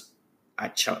Bruins. I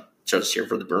chose to cheer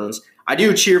for the Bruins. I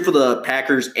do cheer for the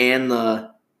Packers and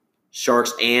the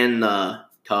Sharks and the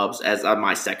Cubs as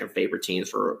my second favorite teams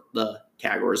for the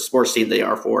categories, sports team they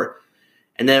are for.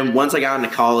 And then once I got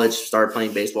into college, started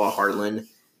playing baseball at Heartland,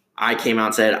 I came out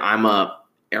and said I'm a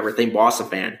everything Boston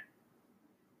fan.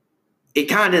 It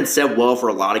kind of didn't set well for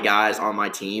a lot of guys on my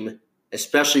team,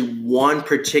 especially one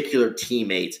particular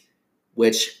teammate,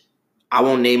 which I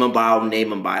won't name him, but I'll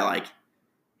name him by like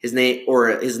his name or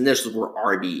his initials were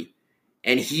RB.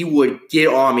 And he would get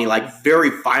on me like very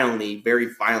violently,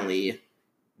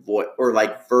 or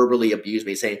like verbally abuse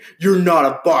me, saying, "You're not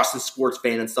a Boston sports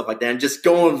fan," and stuff like that, and just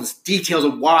going into the details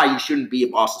of why you shouldn't be a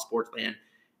Boston sports fan.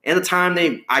 And at the time,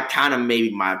 I kind of maybe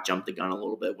might have jumped the gun a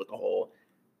little bit with the whole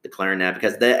declaring that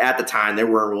because at the time they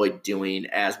weren't really doing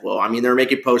as well. I mean, they were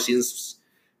making postseason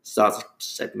stuff,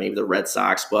 like maybe the Red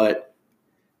Sox, but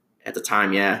at the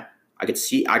time, yeah, I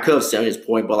could have said his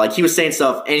point, but like he was saying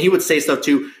stuff, and he would say stuff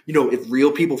too. You know, if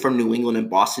real people from New England and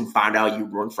Boston find out you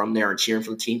run from there and cheering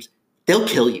for the teams, they'll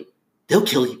kill you. They'll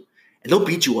kill you, and they'll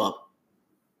beat you up.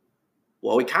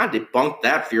 Well, we kind of debunked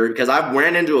that theory because I've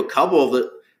ran into a couple of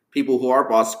the people who are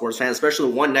Boston sports fans, especially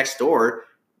the one next door,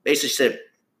 basically said,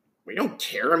 "We don't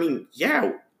care. I mean,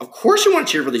 yeah, of course you want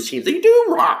to cheer for these teams. They do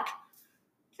rock.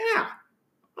 Yeah,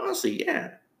 honestly,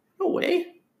 yeah. No way.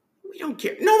 We don't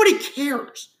care. Nobody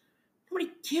cares.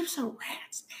 Nobody gives a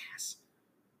rat's ass.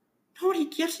 Nobody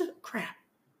gives a crap.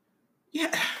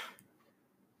 Yeah.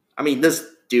 I mean, this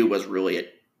dude was really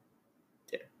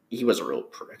he was a real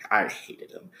prick. I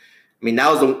hated him. I mean,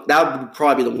 that would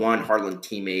probably be the one Heartland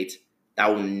teammate that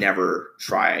will never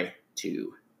try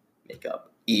to make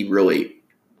up. He really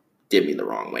did me the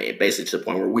wrong way, basically to the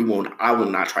point where I will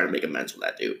not try to make amends with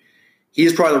that dude.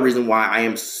 He's probably the reason why I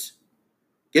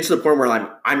get to the point where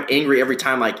I'm angry every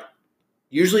time. Like,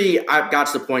 usually I got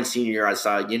to the point senior year, I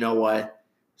saw, you know what?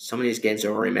 Some of these games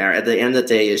don't really matter. At the end of the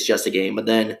day, it's just a game. But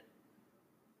then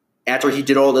after he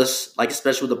did all this, like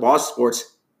especially with the Boston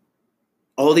sports,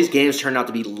 all these games turned out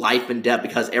to be life and death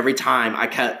because every time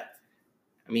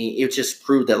it just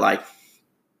proved that, like,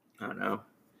 I don't know.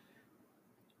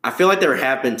 I feel like there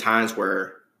have been times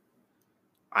where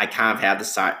I kind of had the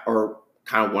side or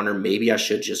kind of wonder maybe I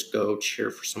should just go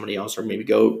cheer for somebody else or maybe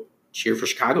go cheer for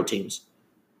Chicago teams.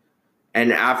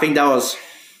 And I think that was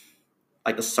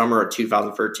like the summer of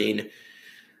 2013.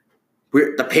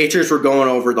 The Patriots were going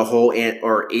over the whole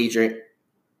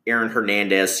Aaron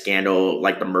Hernandez scandal,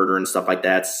 like the murder and stuff like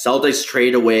that. Celtics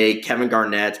trade away Kevin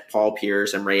Garnett, Paul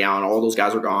Pierce, and Ray Allen. All those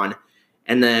guys were gone.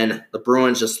 And then the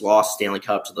Bruins just lost Stanley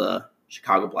Cup to the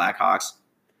Chicago Blackhawks.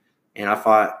 And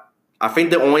I think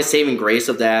the only saving grace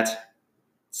of that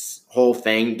whole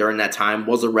thing during that time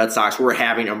was the Red Sox who were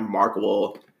having a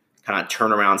remarkable kind of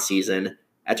turnaround season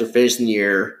after finishing the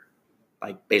year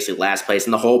like basically last place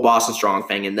in the whole Boston Strong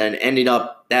thing, and then ended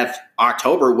up that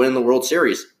October winning the World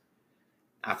Series.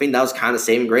 I think that was kind of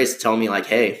saving grace, telling me like,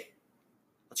 hey,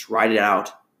 let's ride it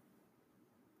out.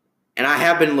 And I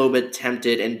have been a little bit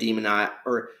tempted and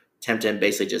tempted and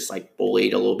basically just like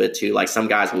bullied a little bit too. Like some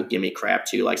guys will give me crap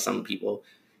too, like some people.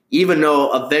 Even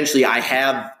though eventually I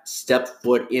have stepped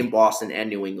foot in Boston and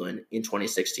New England in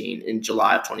 2016, in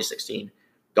July of 2016,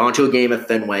 gone to a game at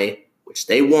Fenway, which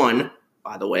they won,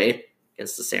 by the way,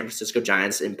 against the San Francisco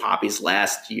Giants in Poppy's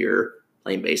last year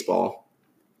playing baseball,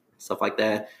 stuff like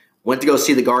that. Went to go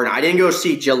see the Garden. I didn't go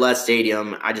see Gillette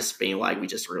Stadium. I just feel like we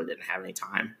just really didn't have any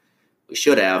time. We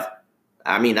should have.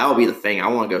 I mean, that would be the thing. I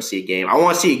want to go see a game. I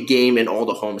want to see a game in all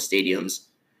the home stadiums.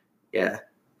 Yeah.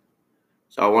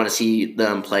 So I want to see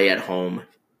them play at home,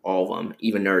 all of them,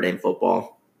 even Notre Dame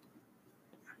football.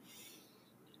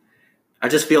 I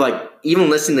just feel like even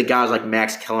listening to guys like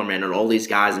Max Kellerman and all these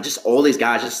guys, and just all these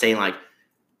guys just saying like,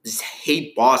 just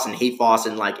hate Boston,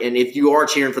 like, and if you are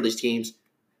cheering for these teams,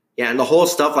 yeah, and the whole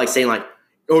stuff like saying like,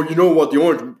 oh, you know what, the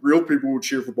only real people who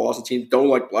cheer for Boston teams don't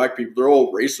like black people. They're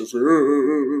all racist.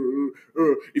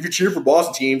 If you cheer for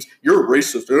Boston teams, you're a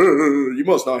racist. You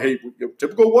must not hate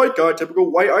typical white guy,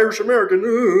 typical white Irish American.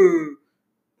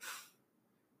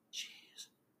 Jeez.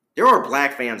 There are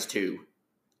black fans too.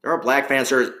 There are black fans.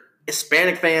 There's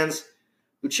Hispanic fans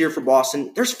who cheer for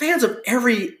Boston. There's fans of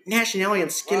every nationality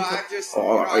and skin color.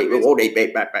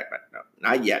 Back. No,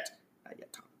 not yet. Not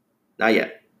yet, Tom. Not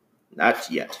yet.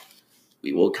 Not yet.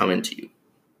 We will come into you.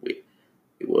 We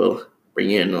will bring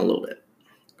you in a little bit.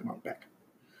 Come on, back.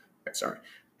 Right, sorry.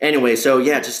 Anyway, so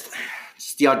yeah, just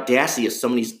the audacity of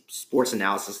some of these sports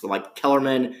analysis, like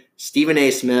Kellerman, Stephen A.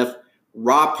 Smith,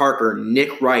 Rob Parker,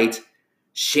 Nick Wright,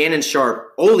 Shannon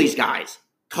Sharp, all these guys.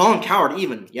 Colin Cowherd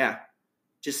even, yeah.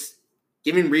 Just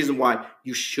giving reason why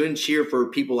you shouldn't cheer for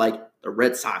people like the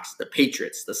Red Sox, the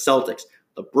Patriots, the Celtics,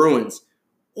 the Bruins,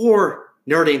 or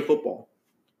Notre Dame football.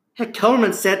 Heck,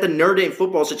 Kellerman said the Notre Dame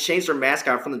football should change their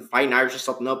mascot from the Fighting Irish or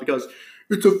something up because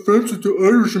it's offensive to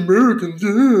Irish Americans.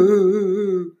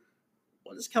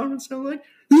 What does Kellerman sound like?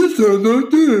 He sounds like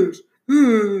this.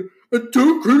 And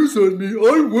don't criticize me.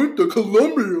 I went to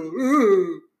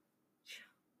Columbia.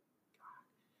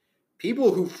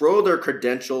 People who throw their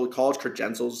college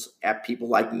credentials at people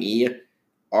like me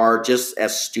are just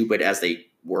as stupid as they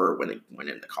were when they went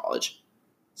into college.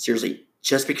 Seriously,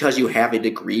 just because you have a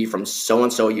degree from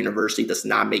so-and-so university does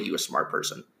not make you a smart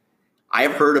person. I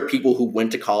have heard of people who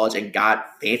went to college and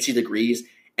got fancy degrees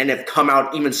and have come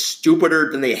out even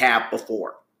stupider than they have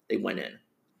before they went in.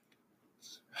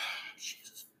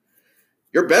 Jesus.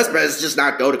 Your best bet is just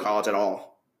not go to college at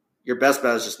all. Your best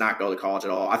bet is just not go to college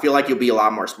at all. I feel like you'll be a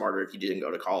lot more smarter if you didn't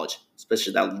go to college,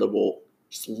 especially that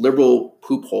liberal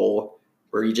poop hole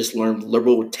where you just learn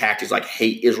liberal tactics like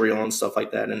hate Israel and stuff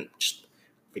like that. And just,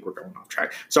 I think we're going off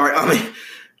track. Sorry,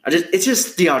 it's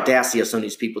just the audacity of some of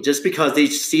these people, just because they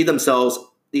see themselves,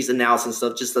 these analysis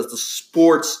stuff, just as the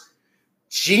sports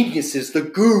geniuses, the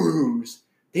gurus.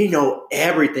 They know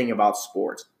everything about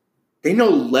sports. They know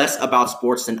less about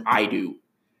sports than I do.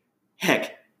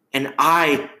 Heck, and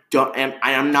I'm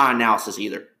not analysis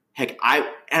either. Heck, I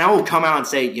will come out and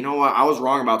say, you know what, I was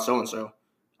wrong about so-and-so.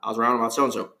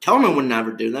 Kellerman would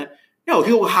never do that. No,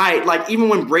 he'll hide. Like, even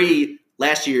when Brady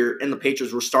last year and the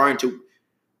Patriots were starting to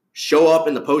show up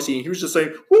in the postseason, he was just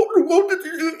saying, well,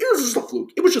 it was just a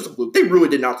fluke. It was just a fluke. They really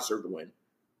did not deserve to win.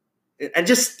 And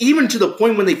just even to the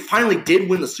point when they finally did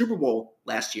win the Super Bowl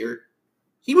last year,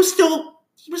 he was still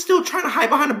trying to hide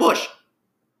behind a bush.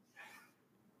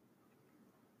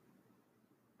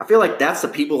 I feel like that's the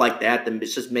people like that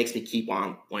just makes me keep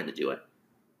on wanting to do it.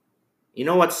 You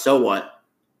know what? So what?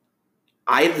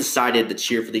 I have decided to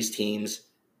cheer for these teams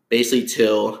basically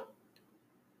till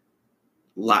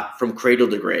from cradle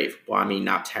to grave. Well, I mean,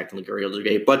 not technically cradle to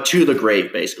grave, but to the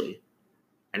grave, basically.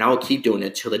 And I will keep doing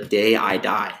it till the day I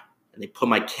die. And they put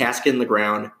my casket in the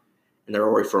ground, and they're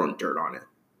already throwing dirt on it.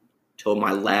 Till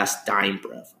my last dying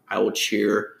breath, I will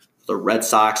cheer for the Red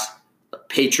Sox, the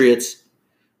Patriots,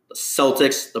 the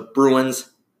Celtics, the Bruins,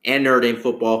 and Notre Dame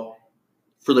football.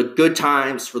 For the good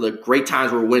times, for the great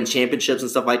times where we win championships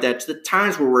and stuff like that, to the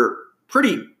times where we're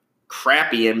pretty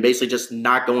crappy and basically just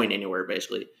not going anywhere,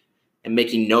 basically, and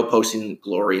making no postseason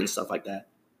glory and stuff like that.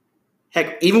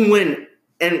 Heck, even when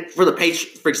And for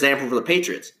example, for the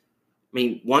Patriots, I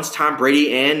mean, once Tom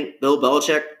Brady and Bill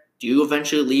Belichick do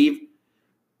eventually leave,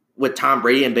 with Tom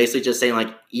Brady and basically just saying,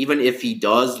 like, even if he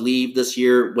does leave this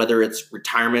year, whether it's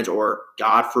retirement or,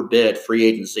 God forbid, free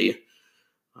agency,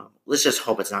 let's just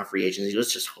hope it's not free agency.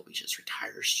 Let's just hope he just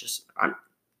retires.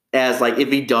 If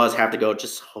he does have to go,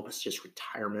 just hope it's just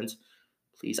retirement.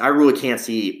 Please. I really can't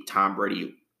see Tom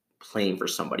Brady playing for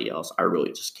somebody else. I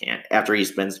really just can't. After he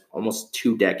spends almost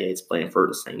 2 decades playing for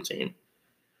the same team.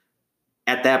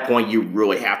 At that point, you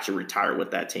really have to retire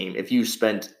with that team. If you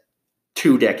spend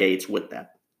 2 decades with that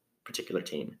particular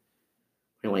team.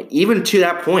 Anyway, even to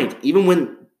that point, even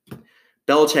when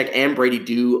Belichick and Brady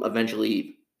do eventually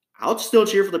leave, I'll still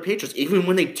cheer for the Patriots, even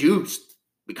when they do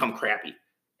become crappy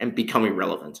and become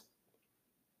irrelevant.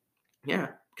 Yeah,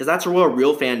 because that's what a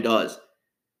real fan does.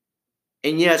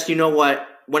 And yes, you know what?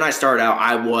 When I started out,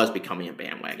 I was becoming a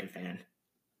bandwagon fan.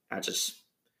 The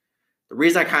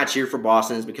reason I kind of cheer for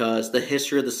Boston is because the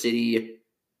history of the city,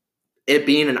 it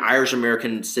being an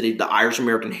Irish-American city, the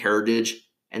Irish-American heritage,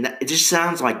 and it just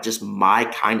sounds like just my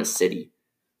kind of city.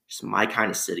 Just my kind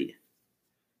of city.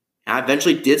 And I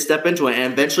eventually did step into it.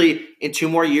 And eventually, in 2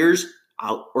 more years,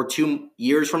 2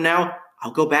 years from now,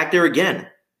 I'll go back there again.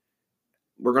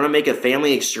 We're going to make a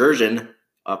family excursion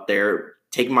up there.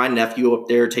 Take my nephew up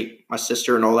there. Take my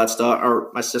sister and all that stuff.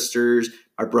 Or my sisters,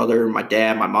 my brother, my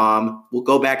dad, my mom. We'll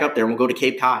go back up there and we'll go to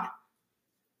Cape Cod.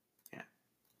 Yeah.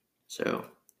 So,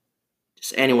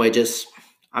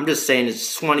 I'm just saying, I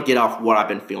just want to get off what I've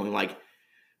been feeling like.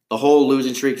 The whole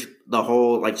losing streak, the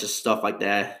whole, just stuff like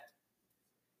that.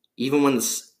 Even when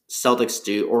the Celtics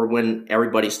do, or when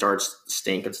everybody starts to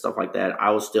stink and stuff like that,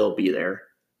 I will still be there.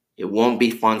 It won't be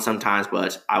fun sometimes,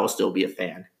 but I will still be a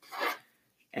fan.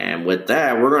 And with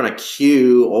that, we're going to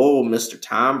cue old Mr.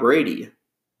 Tom Brady.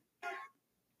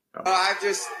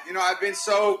 I've been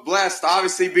so blessed,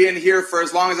 obviously, being here for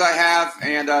as long as I have,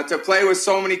 and to play with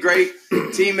so many great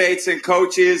teammates and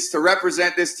coaches, to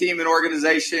represent this team and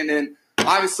organization, and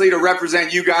obviously to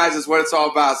represent you guys is what it's all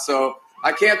about. So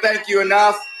I can't thank you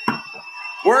enough.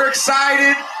 We're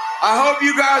excited. I hope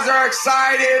you guys are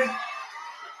excited.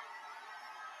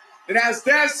 And as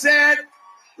Dev said,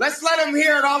 let's let them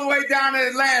hear it all the way down to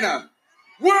Atlanta.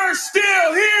 We're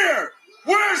still here.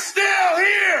 We're still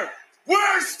here.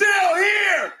 We're still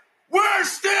here. We're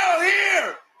still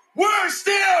here. We're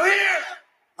still here.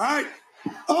 All right.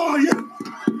 Oh, yeah.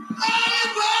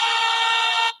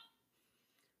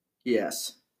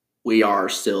 Yes, we are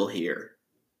still here.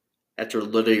 After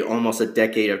literally almost a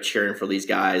decade of cheering for these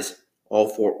guys, all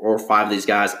 4 or 5 of these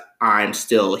guys, I'm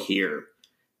still here.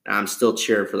 I'm still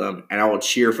cheering for them, and I will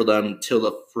cheer for them till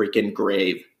the freaking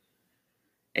grave.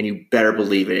 And you better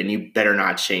believe it, and you better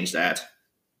not change that.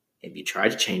 If you try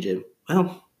to change it,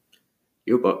 well,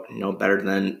 you're no better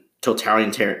than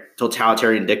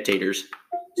totalitarian dictators.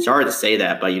 Sorry to say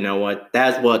that, but you know what?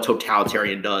 That's what a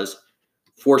totalitarian does.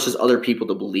 Forces other people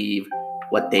to believe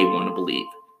what they want to believe.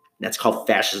 And that's called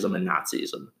fascism and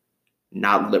Nazism.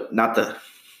 Not the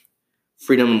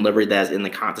freedom and liberty that is in the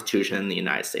Constitution in the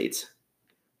United States.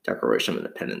 Declaration of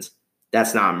Independence.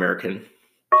 That's not Americanism,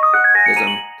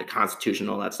 the Constitution,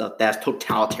 all that stuff. That's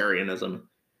totalitarianism.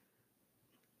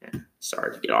 Yeah,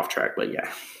 sorry to get off track, but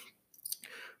yeah.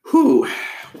 Whew,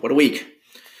 what a week.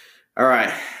 All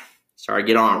right. Sorry to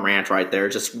get on a rant right there.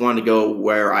 Just wanted to go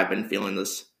where I've been feeling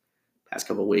this past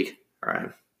couple of weeks. All right.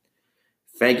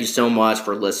 Thank you so much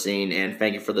for listening, and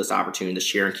thank you for this opportunity to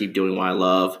share and keep doing what I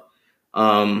love.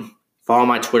 Follow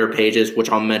my Twitter pages, which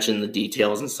I'll mention the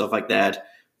details and stuff like that.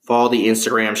 Follow the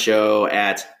Instagram show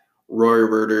at Roy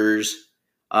Reuters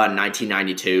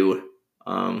 1992.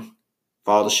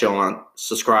 Follow the show on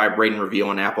subscribe, rate, and review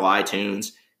on Apple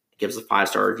iTunes. Give us a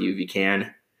 5-star review if you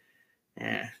can.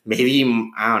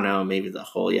 Maybe, I don't know, maybe the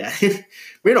whole, we had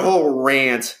a whole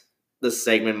rant. This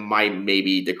segment might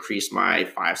maybe decrease my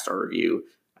 5-star review.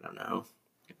 I don't know.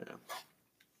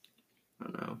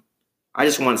 I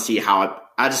just want to see I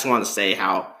just want to say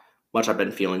how much I've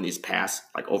been feeling these past,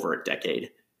 over a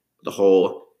decade. The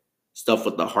whole stuff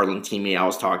with the Harlan teammate I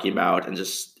was talking about, and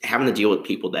just having to deal with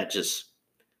people that just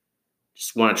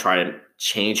want to try to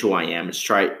change who I am. Just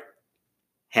try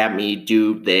have me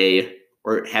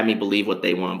or have me believe what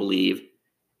they want to believe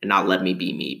and not let me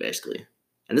be me, basically.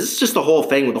 And this is just the whole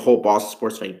thing with the whole Boston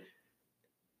sports thing.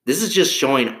 This is just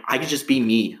showing I can just be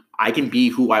me. I can be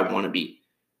who I want to be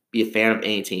a fan of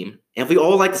any team. And if we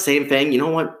all like the same thing, you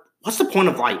know what? What's the point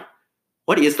of life?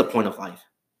 What is the point of life?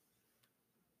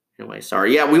 Anyway,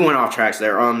 sorry. Yeah, we went off tracks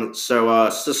there. So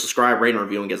subscribe, rate, and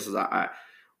review, and get us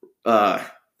a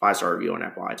 5-star review on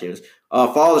Apple iTunes.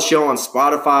 Follow the show on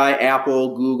Spotify,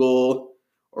 Apple, Google,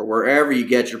 or wherever you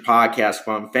get your podcast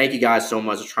from. Thank you guys so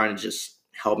much for trying to just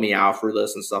help me out for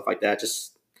this and stuff like that.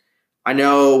 Just, I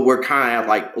know we're kind of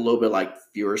like a little bit like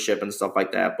viewership and stuff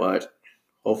like that, but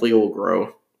hopefully it will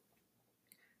grow.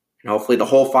 And hopefully the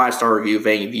whole 5-star review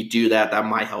thing, if you do that, that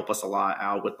might help us a lot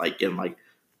out with like getting like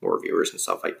more viewers and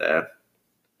stuff like that.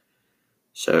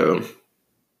 So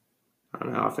I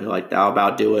don't know. I feel like that'll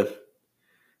about do it.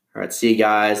 All right, see you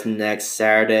guys next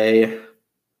Saturday.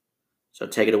 So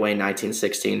take it away,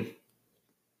 1916.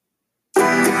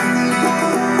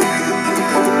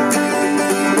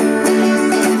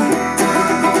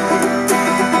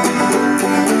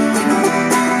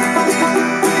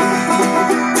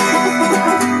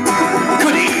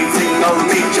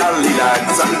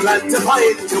 I'm glad to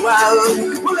find you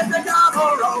well. Well, let the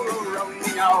gather roll around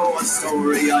me now. A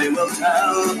story I will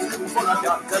tell. For I've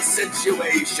got the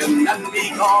situation and be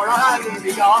gone and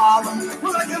be gone.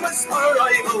 Well, I can whisper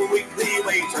I've a weekly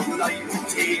wage of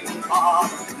 19 bob.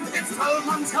 It's 12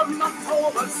 months come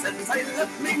October since I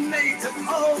left me native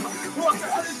home. What the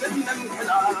hell been them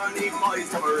Killarney boys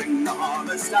to bring the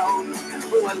harvest down?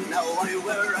 Well, now I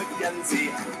wear a Genzie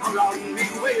around me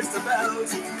waist a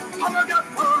belt. And I got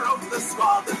her out the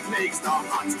squad that makes the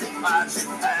hot match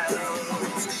belt.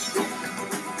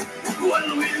 Well,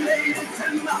 we laid it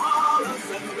in the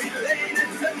hollows and we laid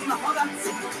it in the hollets.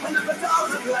 And if it's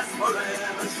out of less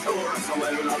forever, sure, so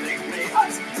well, I'll leave me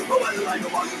hot. Well, I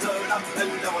wandered up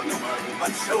and down the world,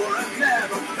 but sure, I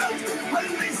never felt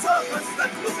any surface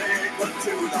that was equal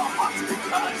to the hot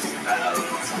match belt.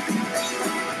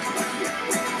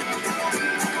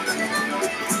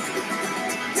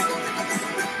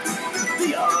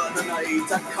 The other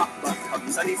night a copper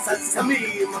comes and he says to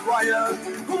me, Maguire,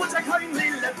 would you kindly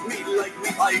let me light me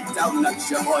pipe down at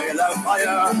your boiler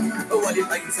fire? Well, he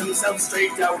bangs himself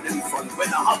straight down in front with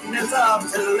the hobnails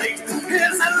up till late. He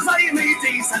says, I'm a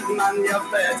decent man, you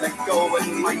better go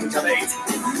and mind your bait.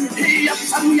 He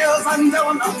ups and yells, I'm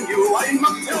down on you, I'm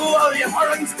up to all your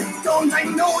parents. Don't I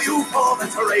know you for the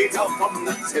traitor from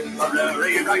the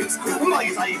Tipperary ranks?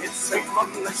 My eye hit straight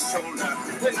from the shoulder,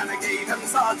 and then I gave him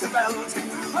such a belt.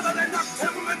 And then I knocked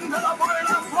him into the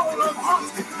boiler full of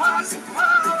hot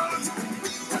asphalt.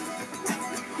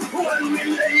 Well, we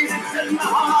laid it in the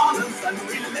harness and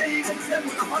we laid it in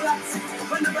the flats.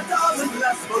 When if it doesn't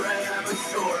last forever,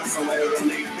 sure, so we're a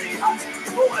leave me hot.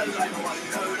 Well, I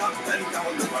wandered up and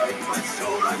down the world, but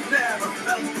sure I never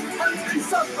felt any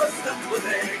surface that was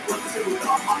equal to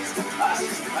the hot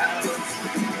asphalt.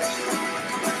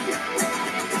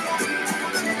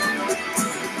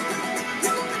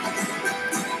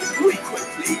 We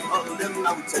quickly pulled him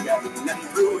out again and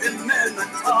threw him in the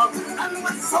tub. And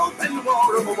with soap and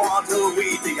warm water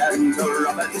we began to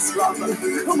rub and scrub.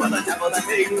 Well, the devil that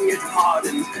thing, it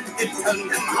hardened, it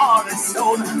turned him hard as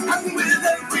stone. And with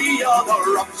every other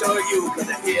rupture you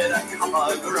could hear the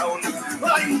copper groan.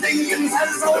 Well, I'm thinking,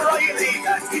 says O'Reilly,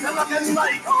 that he's looking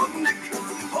like old Nick.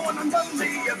 Oh, and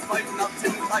undoubtedly if I'm not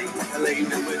inclined to claim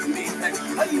it with me neck.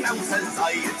 And now says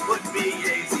I, it would be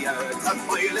easier to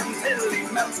boil him till he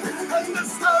melts. And to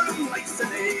stir him nice and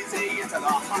easy into the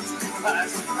hot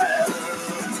asphalt.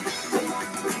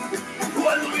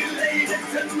 Well, we laid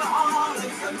it in the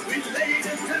harness and we laid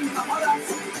it in the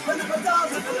hollats. And if it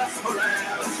doesn't last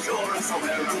forever, sure as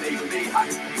we're a leave me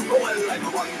hot. Well, I've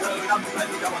wandered up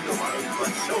and down the world,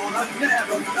 but sure I've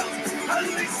never felt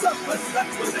any surface that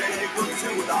was equal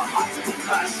to the hot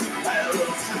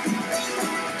asphalt.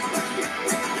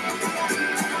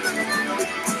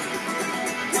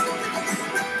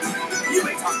 You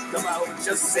may talk about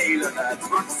your sailor lads,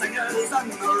 rock singers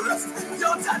and the rest,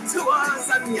 your tattooers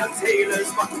and your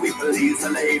tailors, but we please the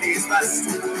ladies best.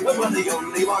 We're the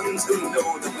only ones who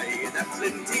know the way they're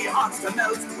plenty hot to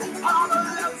melt. All the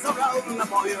lads around the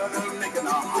boiler making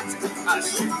a hot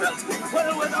asphalt.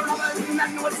 Well, with a rubbing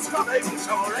and with scrubbing,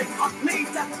 sure ain't hot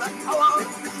meat at the cowl.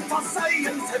 For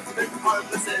scientific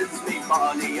purposes, me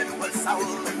body it was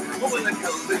sour. With a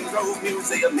Kelvin Grove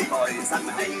Museum, me boys, I'm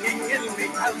hanging in me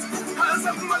pelt. As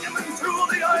a monument to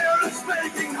the Irish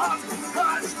making hot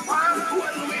asphalt.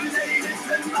 Well, we laid it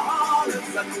in the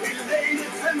harness and we laid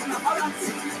it in the hollats.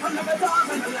 And if it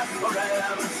doesn't last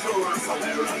forever, sure, so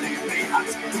we're a leave me hot.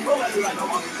 Well, I don't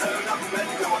want to turn up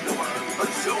and down the world, but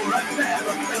sure I've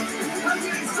never felt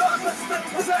any surface that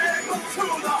was equal to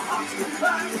the hot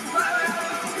asphalt.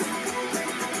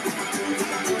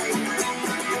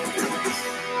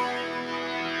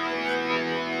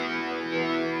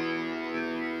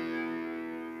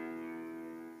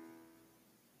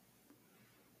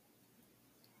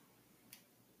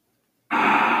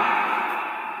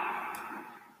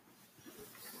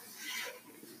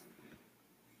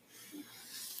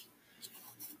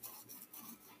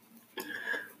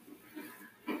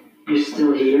 You're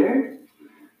still here?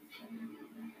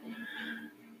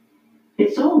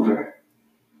 It's over.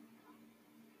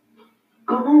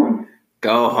 Go home.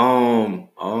 Go home.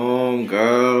 Home,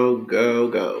 go, go,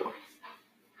 go.